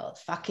the world,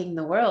 fucking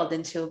the world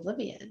into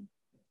oblivion.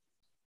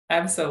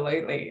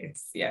 Absolutely.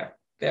 It's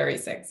very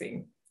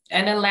sexy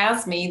and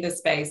allows me the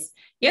space.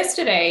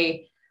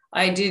 Yesterday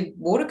I did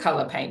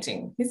watercolor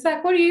painting. He's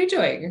like, what are you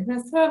doing? And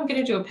I said, I'm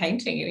going to do a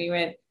painting. And he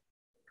went,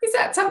 is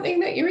that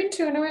something that you're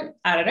into? And I went,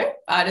 I don't know.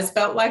 I just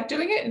felt like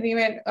doing it. And he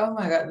went, oh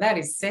my God, that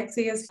is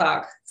sexy as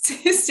fuck.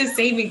 Just to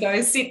see me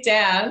go sit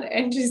down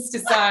and just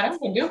decide I'm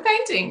going to do a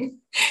painting.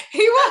 He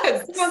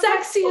was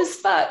sexy as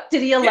fuck.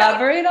 Did he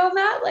elaborate on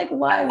that? Like,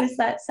 why was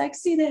that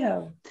sexy to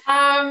him?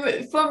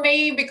 For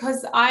me,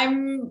 because I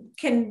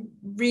can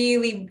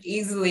really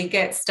easily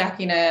get stuck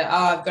in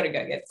I've got to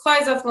go get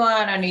clothes off the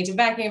line. I need to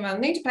vacuum. I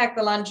need to pack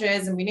the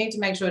lunches, and we need to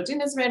make sure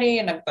dinner's ready.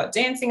 And I've got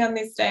dancing on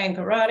this day and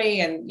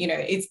karate, and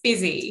it's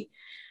busy.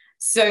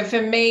 So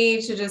for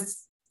me to just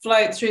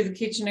float through the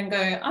kitchen and go,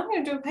 I'm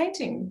going to do a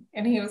painting.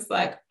 And he was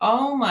like,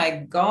 oh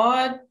my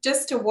God,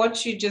 just to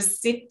watch you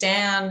just sit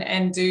down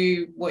and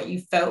do what you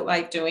felt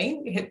like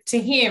doing. To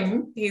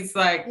him, he's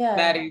like,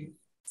 that is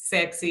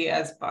sexy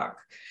as fuck.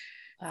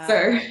 Wow.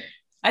 So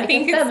I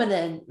think it's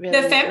feminine, really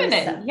the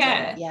feminine.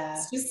 Yeah.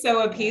 It's just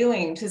so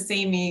appealing to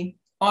see me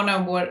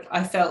honor what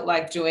I felt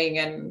like doing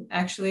and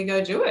actually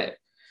go do it.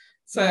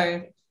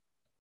 So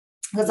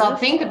because I'll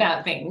think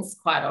about things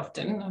quite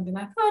often. I'll be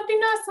like, oh, it'd be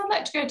nice. I'd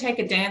like to go take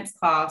a dance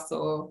class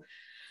or,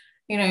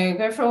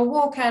 go for a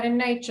walk out in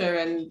nature.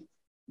 And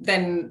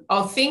then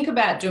I'll think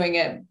about doing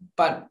it,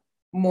 but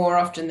more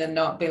often than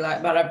not be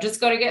like, but I've just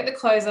got to get the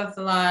clothes off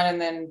the line and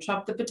then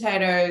chop the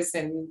potatoes.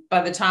 And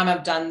by the time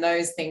I've done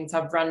those things,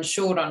 I've run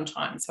short on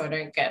time. So I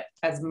don't get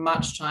as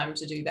much time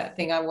to do that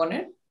thing I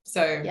wanted.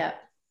 So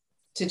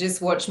to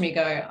just watch me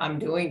go, I'm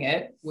doing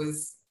it,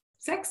 was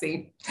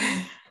sexy.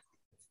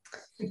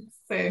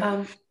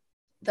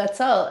 That's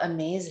all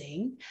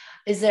amazing.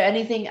 Is there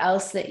anything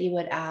else that you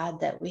would add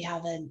that we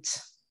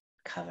haven't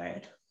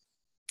covered?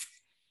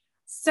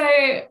 So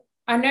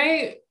I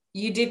know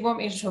you did want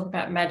me to talk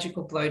about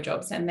magical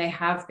blowjobs, and they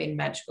have been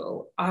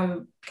magical.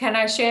 Can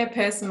I share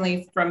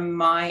personally from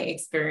my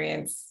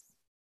experience?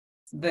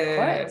 Of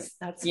course,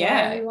 that's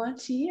what we want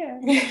to hear.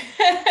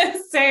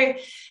 So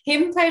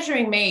him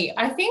pleasuring me,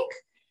 I think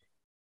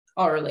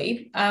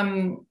orally,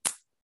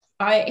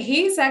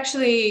 he's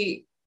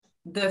actually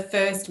the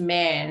first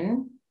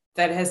man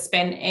that has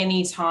spent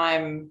any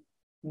time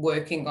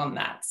working on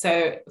that.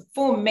 So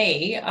for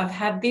me, I've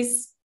had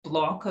this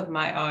block of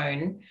my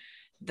own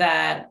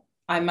that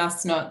I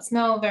must not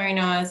smell very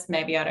nice.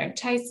 Maybe I don't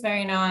taste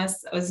very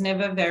nice. I was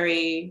never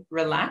very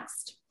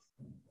relaxed.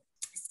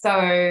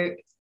 So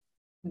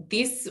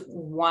this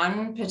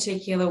one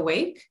particular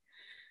week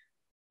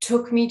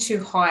took me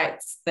to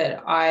heights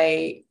that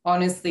I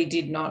honestly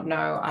did not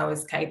know I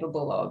was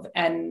capable of.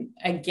 And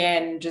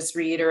again, just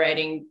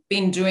reiterating,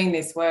 been doing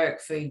this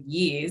work for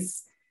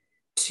years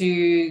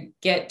to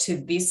get to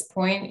this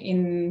point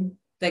in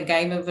the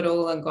game of it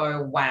all and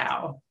go,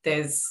 wow,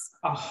 there's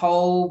a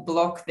whole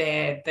block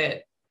there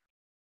that,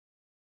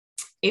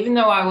 even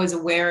though I was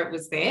aware it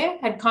was there,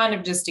 had kind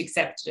of just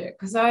accepted it.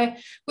 Because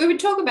we would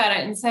talk about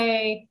it and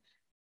say,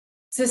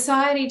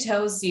 society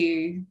tells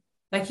you,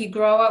 like, you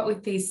grow up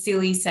with these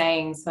silly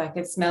sayings like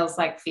it smells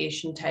like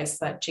fish and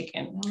tastes like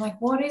chicken. I'm like,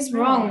 what is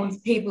wrong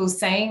with people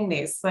saying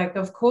this? Like,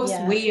 of course,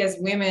 we as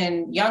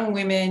women,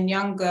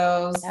 young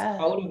girls,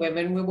 older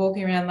women, we're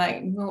walking around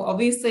like, well,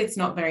 obviously it's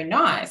not very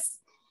nice.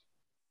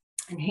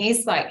 And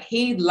he's like,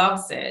 he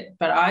loves it,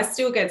 but I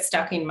still get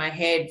stuck in my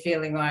head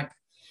feeling like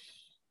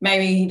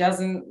maybe he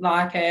doesn't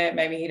like it,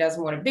 maybe he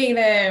doesn't want to be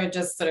there,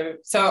 just sort of.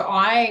 So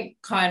I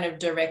kind of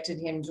directed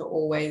him to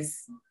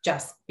always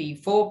just be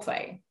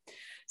foreplay.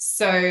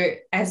 So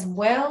as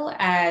well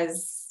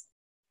as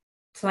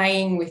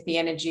playing with the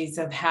energies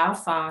of how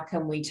far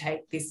can we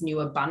take this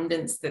new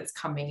abundance that's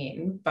coming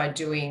in by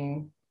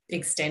doing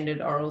extended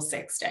oral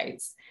sex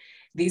dates,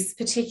 this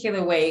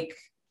particular week,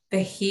 the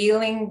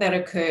healing that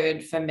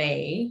occurred for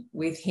me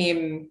with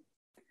him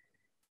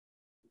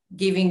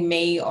giving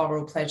me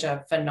oral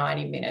pleasure for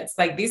 90 minutes.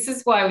 Like, this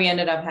is why we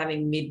ended up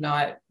having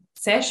midnight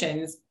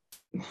sessions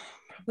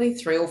probably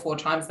 3 or 4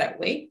 times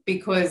that week,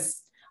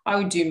 because I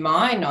would do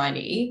my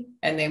 90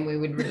 and then we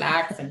would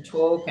relax and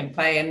talk and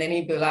play, and then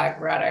he'd be like,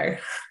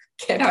 righto,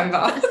 get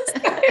over.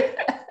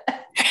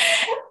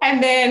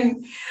 And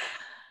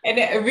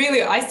it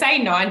really, I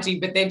say 90,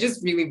 but there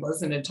just really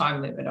wasn't a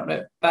time limit on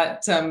it.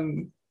 But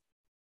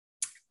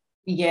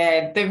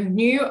the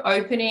new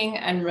opening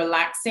and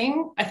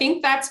relaxing, I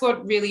think that's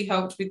what really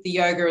helped with the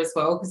yoga as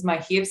well, because my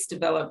hips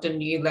developed a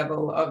new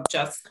level of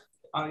just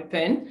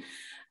open.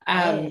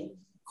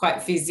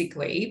 Quite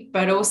physically,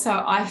 but also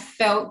I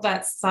felt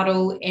that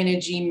subtle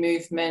energy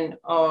movement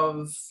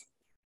of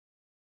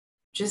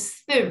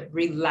just the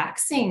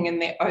relaxing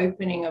and the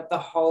opening of the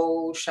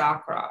whole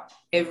chakra,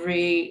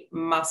 every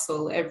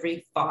muscle,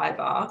 every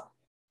fiber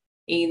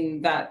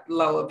in that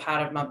lower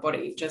part of my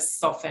body just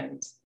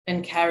softened.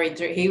 and carried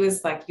through. He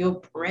was like,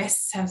 your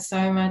breasts have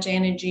so much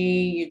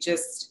energy.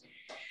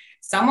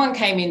 Someone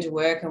came into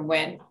work and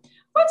went,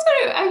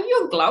 are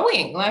you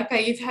glowing? Like,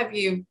 have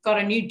you got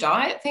a new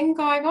diet thing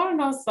going on?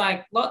 And I was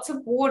like, lots of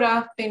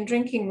water, been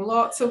drinking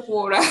lots of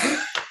water.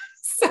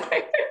 So,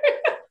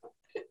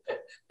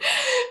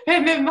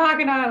 and then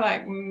Mark and I are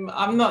like,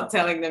 I'm not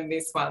telling them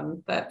this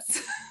one.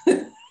 That's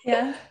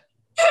yeah.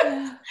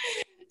 Yeah.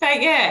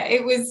 But yeah,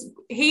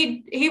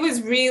 he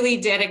was really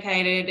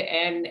dedicated,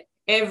 and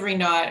every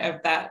night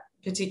of that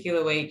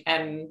particular week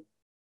and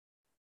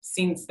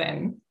since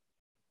then,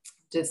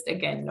 just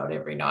again, not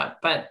every night,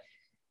 but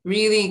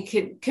really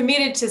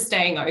committed to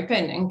staying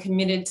open and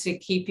committed to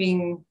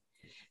keeping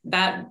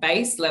that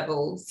base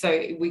level so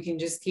we can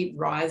just keep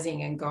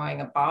rising and going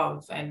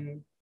above,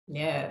 and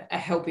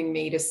helping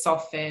me to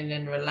soften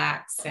and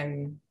relax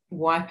and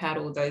wipe out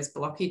all those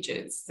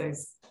blockages,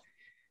 those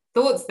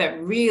thoughts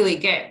that really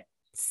get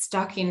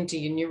stuck into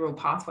your neural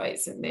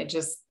pathways, and they're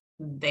just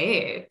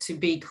there to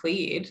be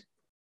cleared.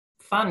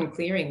 Fun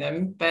clearing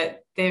them,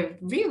 but they're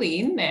really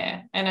in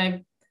there.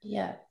 And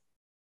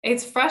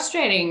it's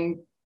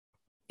frustrating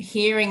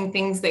hearing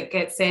things that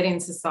get said in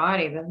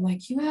society that I'm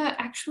like, you are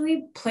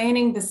actually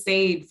planting the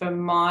seed for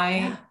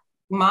my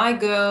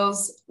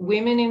girls,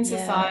 women in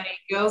society,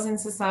 girls in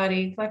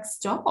society. Like,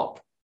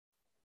 stop.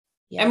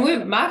 Yeah.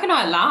 And Mark and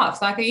I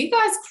laughed, like, are you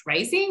guys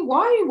crazy?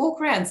 Why do you walk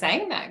around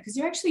saying that? Because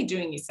you're actually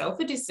doing yourself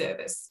a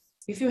disservice.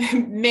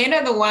 Men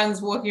are the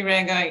ones walking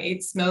around going,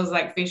 it smells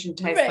like fish and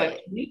tastes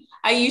like kidney.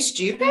 Are you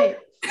stupid?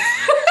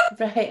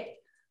 Right.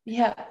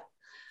 Yeah.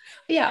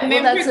 Yeah.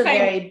 Well, that's a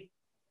very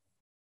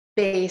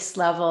base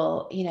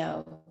level,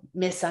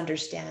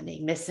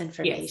 misunderstanding,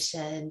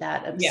 misinformation,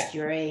 that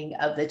obscuring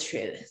of the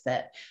truth,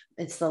 that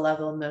it's the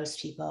level most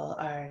people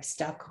are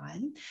stuck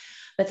on.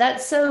 But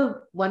that's so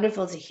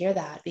wonderful to hear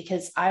that,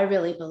 because I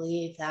really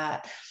believe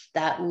that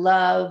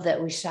love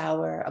that we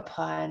shower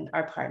upon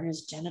our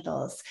partner's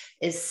genitals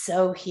is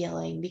so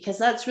healing, because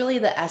that's really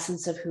the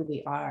essence of who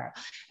we are.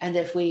 And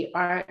if we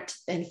aren't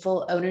in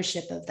full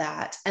ownership of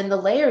that, and the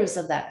layers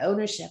of that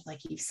ownership, like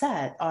you've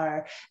said,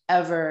 are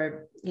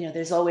ever,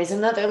 there's always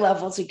another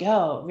level to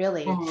go,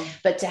 really. Mm-hmm.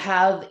 But to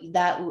have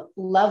that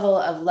level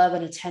of love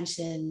and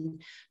attention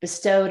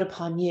bestowed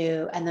upon you,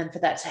 and then for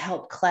that to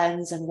help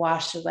cleanse and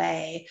wash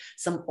away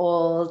some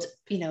old,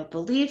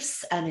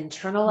 beliefs and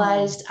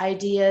internalized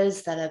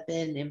ideas that have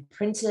been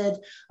imprinted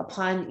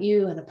upon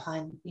you and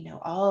upon,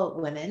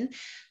 all women,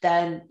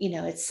 then,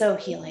 it's so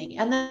healing.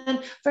 And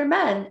then for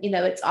men,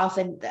 it's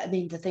often,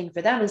 the thing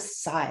for them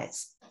is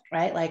size,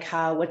 right? Like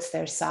what's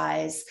their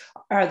size?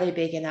 Are they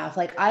big enough?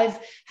 Like, I've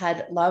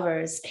had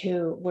lovers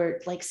who were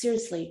like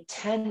seriously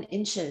 10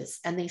 inches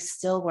and they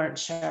still weren't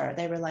sure.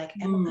 They were like,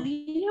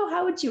 Emily,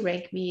 how would you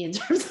rank me in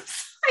terms of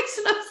size?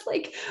 And I was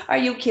like, are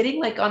you kidding?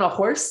 Like on a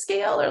horse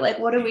scale, or like,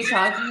 what are we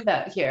talking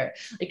about here?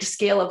 Like a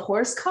scale of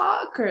horse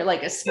cock, or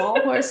like a small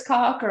horse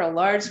cock, or a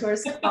large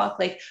horse cock?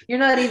 Like, you're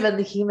not even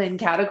the human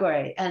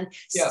category, and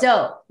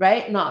still,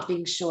 right, not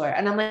being sure.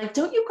 And I'm like,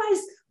 don't you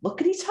guys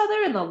look at each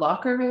other in the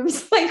locker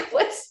rooms? Like,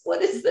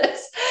 what is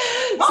this?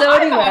 So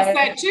anyway, I asked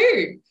that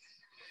too.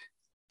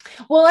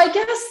 Well, I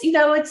guess,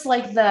 it's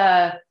like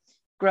the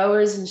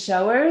growers and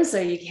showers,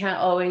 or you can't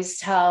always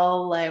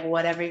tell like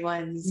what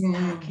everyone's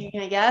packing,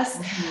 I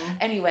guess.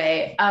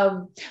 Anyway,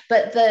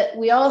 but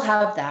we all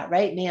have that,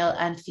 right? Male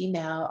and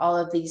female, all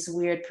of these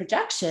weird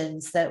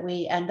projections that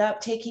we end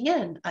up taking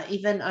in,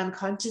 even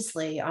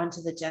unconsciously,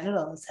 onto the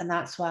genitals. And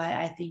that's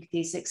why I think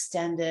these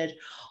extended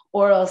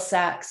oral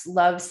sex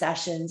love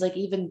sessions, like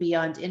even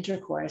beyond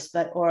intercourse,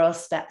 but oral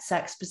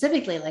sex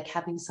specifically, like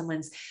having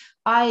someone's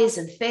eyes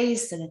and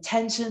face and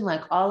attention,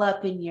 like all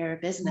up in your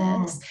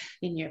business,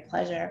 in your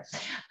pleasure,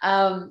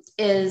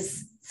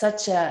 is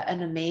such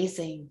an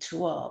amazing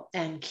tool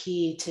and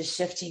key to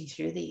shifting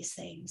through these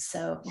things.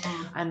 So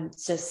I'm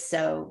just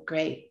so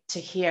great to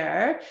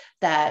hear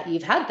that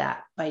you've had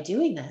that by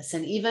doing this.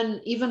 And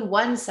even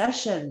one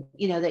session,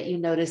 that you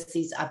notice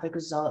these epic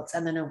results,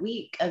 and then a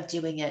week of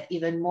doing it,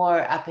 even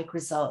more epic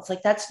results.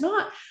 Like, that's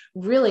not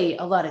really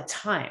a lot of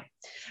time.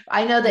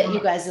 I know that you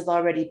guys have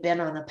already been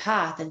on a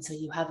path, and so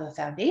you have a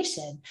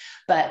foundation,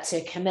 but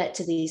to commit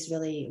to these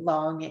really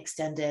long,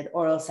 extended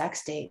oral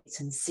sex dates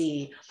and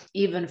see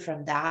even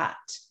from that,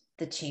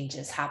 the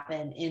changes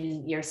happen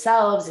in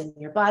yourselves, in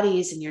your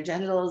bodies, in your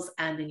genitals,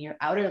 and in your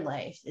outer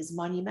life is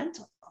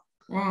monumental.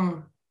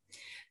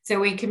 So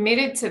we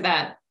committed to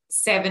that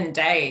 7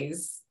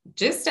 days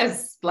just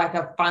as like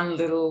a fun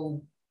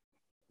little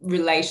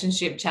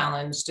relationship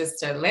challenge, just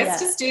to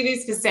just do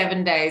this for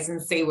 7 days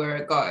and see where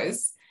it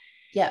goes.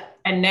 Yeah.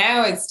 And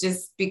now it's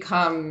just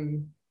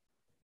become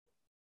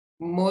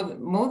more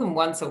than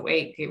once a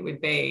week.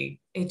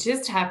 It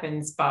just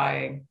happens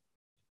by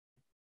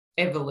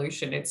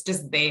evolution. It's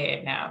just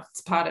there now.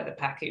 It's part of the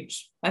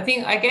package. I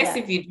guess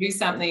if you do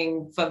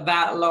something for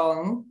that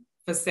long,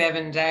 for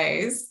 7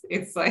 days,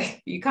 it's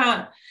like, you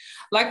can't,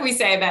 like we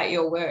say about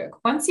your work,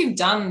 once you've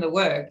done the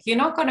work, you're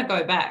not going to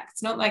go back.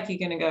 It's not like you're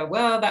going to go,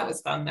 well, that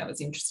was fun, that was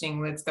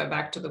interesting, let's go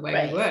back to the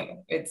way we were.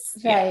 It's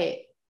right.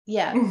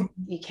 Yeah.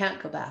 You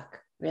can't go back.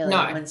 really.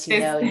 No, Once you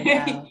know, you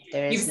know.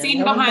 There you've is no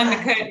seen going behind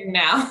back. the curtain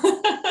now.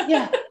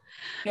 Yeah.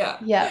 Yeah.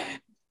 Yeah.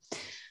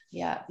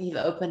 Yeah. You've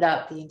opened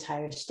up the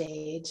entire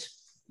stage.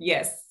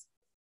 Yes.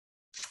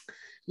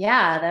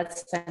 Yeah,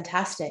 that's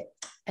fantastic.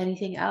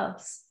 Anything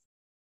else?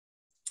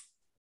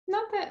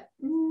 Not that.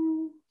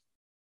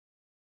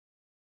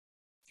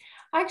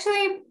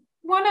 Actually,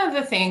 one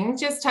other thing,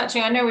 just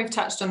touching, I know we've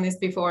touched on this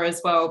before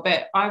as well,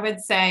 but I would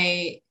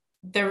say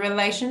the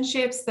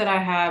relationships that I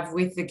have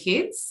with the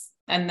kids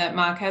and that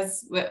Mark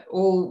has with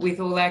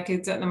all our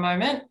kids at the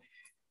moment,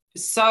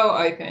 so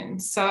open,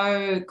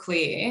 so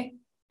clear,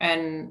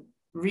 and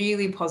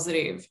really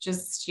positive.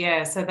 Just,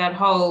 yeah. So that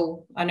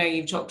whole, I know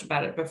you've talked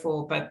about it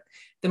before, but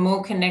the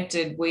more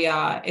connected we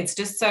are, it's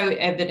just so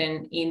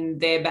evident in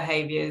their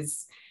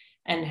behaviors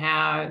and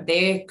how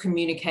they're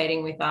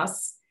communicating with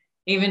us.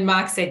 Even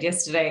Mark said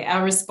yesterday,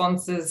 our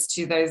responses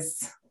to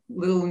those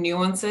little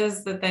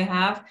nuances that they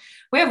have.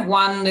 We have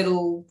one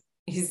little,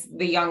 he's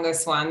the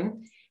youngest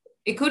one.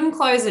 It couldn't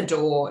close a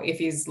door if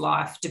his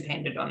life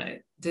depended on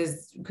it. There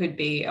could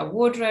be a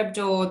wardrobe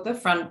door, the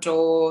front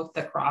door,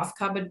 the craft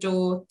cupboard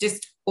door,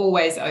 just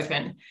always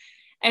open.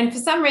 And for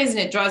some reason,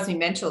 it drives me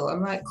mental.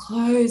 I'm like,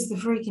 close the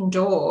freaking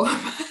door.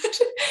 But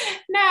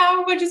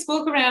now we just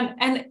walk around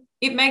and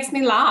it makes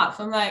me laugh.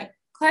 I'm like,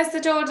 close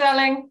the door,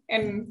 darling,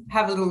 and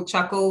have a little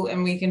chuckle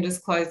and we can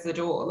just close the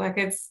door. Like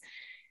it's,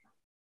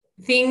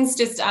 things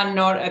just are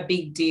not a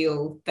big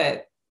deal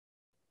that,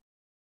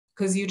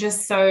 because you're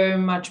just so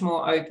much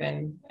more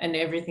open and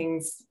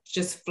everything's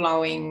just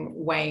flowing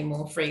way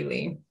more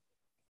freely.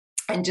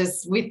 And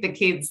just with the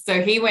kids.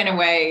 So he went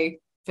away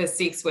for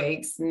 6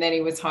 weeks and then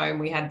he was home.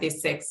 We had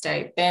this sex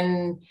tape.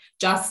 Then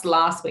just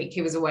last week,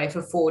 he was away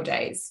for 4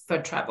 days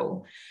for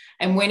travel.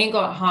 And when he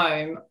got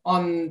home,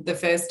 on the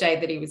first day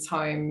that he was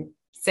home,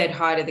 said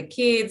hi to the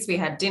kids. We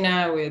had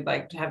dinner. We were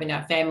like having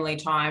our family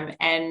time.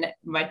 And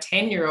my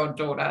 10-year-old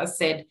daughter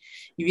said,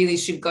 you really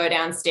should go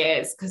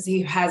downstairs because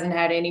he hasn't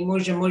had any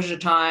muzha muzha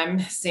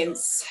time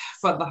since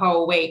for the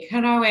whole week.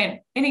 And I went,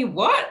 any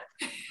what?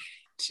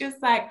 She was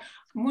like,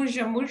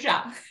 muzha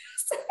muzha.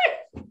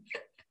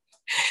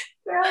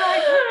 They're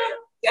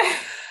like,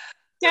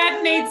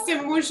 Dad needs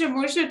some musha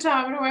musha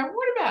time. And I went,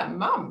 what about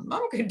Mum?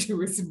 Mum could do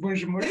with some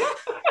musha musha.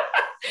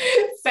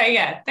 So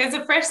yeah, there's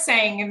a fresh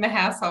saying in the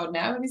household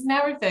now. It is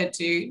now referred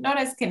to not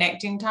as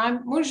connecting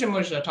time, musha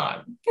musha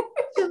time.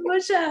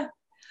 Musha.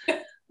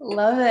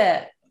 Love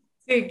it.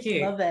 So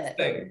cute. Love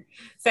it.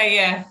 So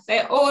yeah,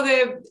 they're all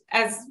the,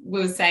 as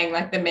we were saying,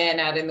 like the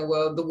man out in the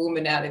world, the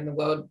woman out in the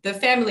world, the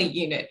family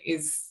unit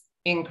is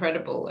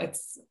incredible.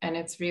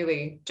 It's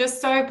really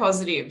just so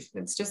positive.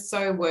 It's just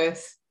so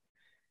worth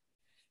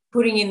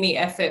putting in the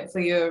effort for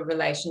your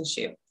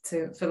relationship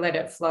for let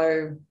it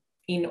flow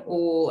in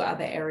all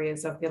other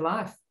areas of your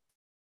life.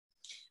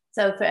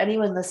 So for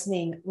anyone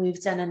listening, we've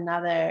done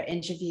another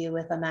interview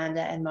with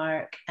Amanda and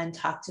Mark and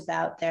talked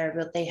about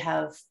they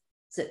have,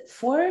 is it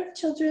 4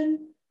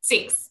 children?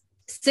 6.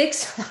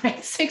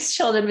 6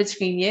 children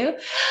between you.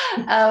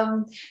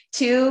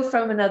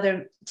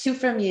 2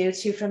 from you,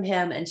 2 from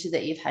him, and 2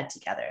 that you've had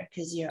together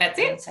because you're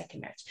on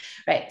second marriage.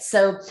 Right.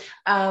 So,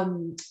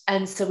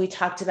 and so we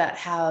talked about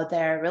how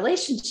their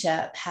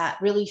relationship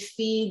really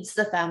feeds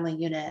the family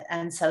unit.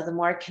 And so the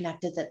more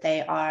connected that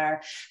they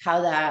are,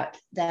 how that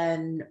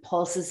then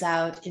pulses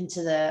out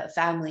into the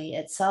family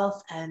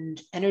itself and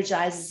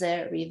energizes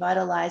it,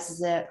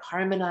 revitalizes it,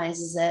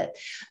 harmonizes it,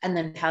 and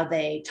then how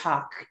they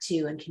talk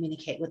to and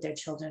communicate with their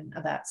children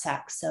about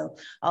sex. So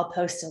I'll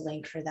post a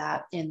link for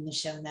that in the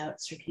show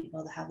notes for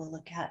people to have a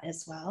look at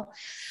as well.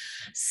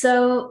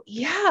 So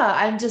yeah,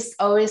 I'm just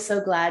always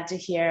so glad to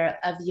hear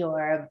of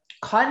your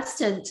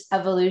constant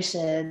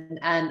evolution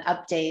and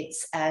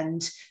updates,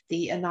 and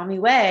the Anami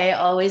way,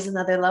 always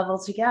another level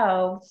to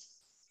go.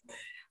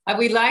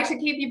 We'd like to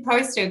keep you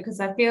posted because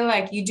I feel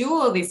like you do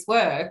all this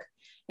work,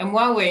 and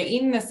while we're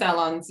in the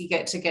salons, you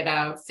get to get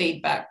our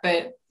feedback.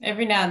 But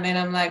every now and then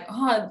I'm like,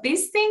 oh,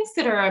 these things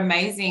that are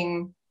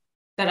amazing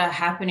that are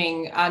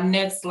happening are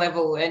next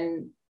level,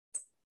 and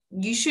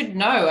you should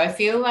know. I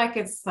feel like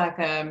it's like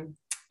a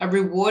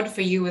reward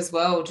for you as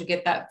well to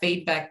get that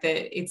feedback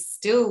that it's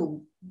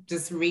still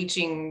just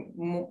reaching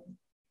more,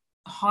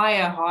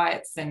 higher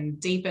heights and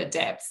deeper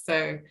depths.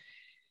 So,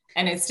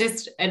 and it's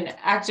just an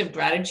act of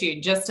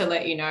gratitude just to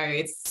let you know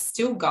it's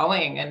still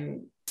going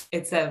and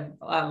it's a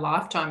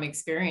lifetime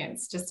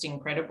experience. Just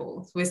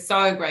incredible. We're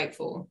so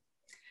grateful.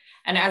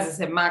 And as I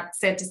said, Mark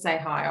said to say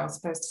hi. I was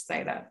supposed to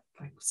say that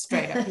like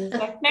straight up. He was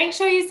like, make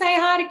sure you say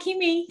hi to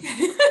Kimmy.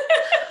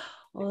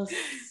 We'll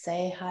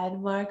say hi to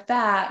Mark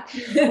back.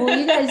 Well,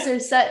 you guys are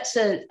such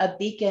a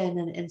beacon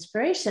and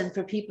inspiration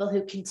for people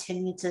who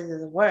continue to do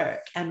the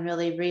work and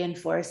really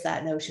reinforce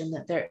that notion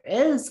that there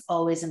is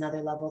always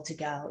another level to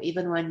go,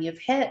 even when you've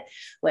hit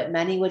what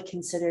many would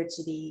consider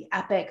to be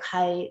epic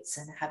heights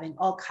and having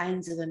all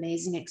kinds of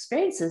amazing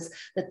experiences,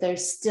 that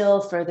there's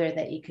still further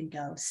that you can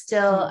go,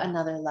 still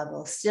another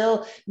level,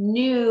 still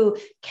new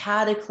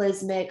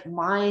cataclysmic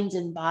mind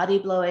and body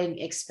blowing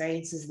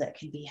experiences that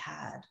can be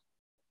had.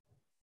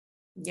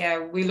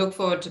 Yeah, we look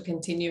forward to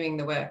continuing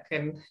the work,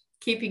 and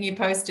keeping you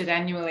posted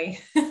annually.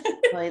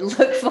 I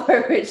look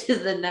forward to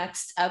the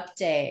next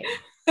update.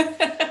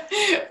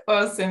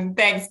 Awesome.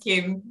 Thanks,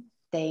 Kim.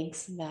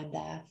 Thanks,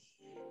 Amanda.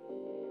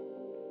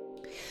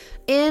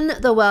 In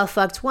The Well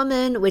Fucked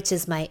Woman, which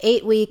is my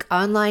 8-week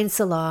online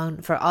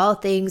salon for all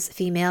things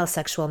female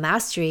sexual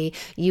mastery,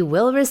 you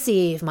will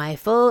receive my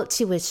full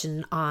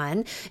tuition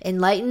on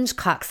enlightened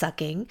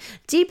cocksucking,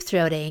 deep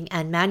throating,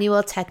 and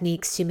manual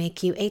techniques to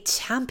make you a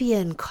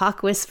champion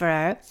cock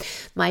whisperer,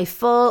 my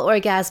full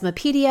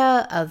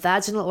Orgasmopedia of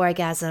vaginal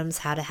orgasms,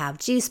 how to have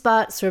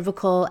G-spot,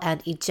 cervical,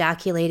 and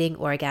ejaculating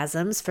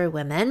orgasms for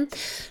women,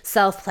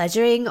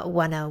 self-pleasuring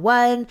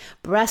 101,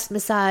 breast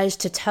massage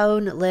to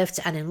tone, lift,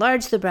 and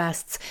enlarge the breast,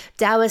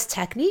 Taoist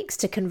techniques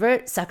to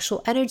convert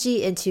sexual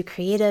energy into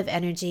creative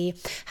energy,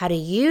 how to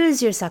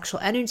use your sexual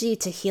energy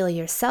to heal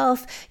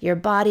yourself, your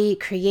body,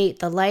 create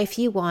the life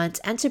you want,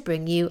 and to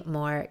bring you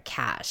more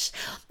cash,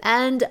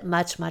 and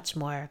much, much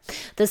more.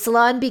 The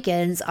salon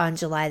begins on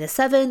July the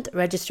 7th.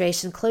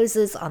 Registration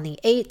closes on the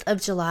 8th of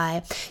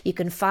July. You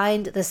can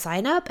find the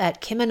sign up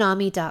at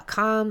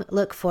kimanami.com.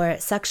 Look for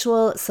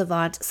Sexual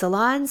Savant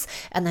Salons,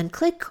 and then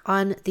click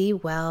on the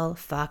Well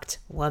Fucked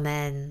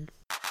Woman.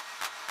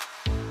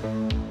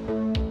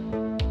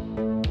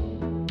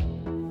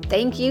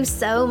 Thank you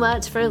so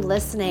much for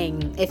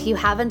listening. If you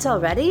haven't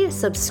already,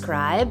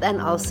 subscribe and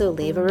also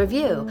leave a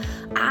review.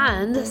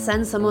 And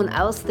send someone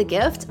else the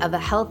gift of a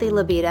healthy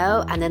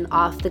libido and an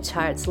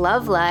off-the-charts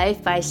love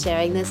life by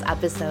sharing this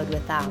episode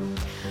with them.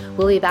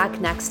 We'll be back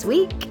next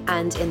week,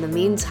 and in the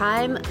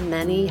meantime,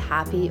 many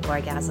happy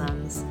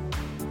orgasms.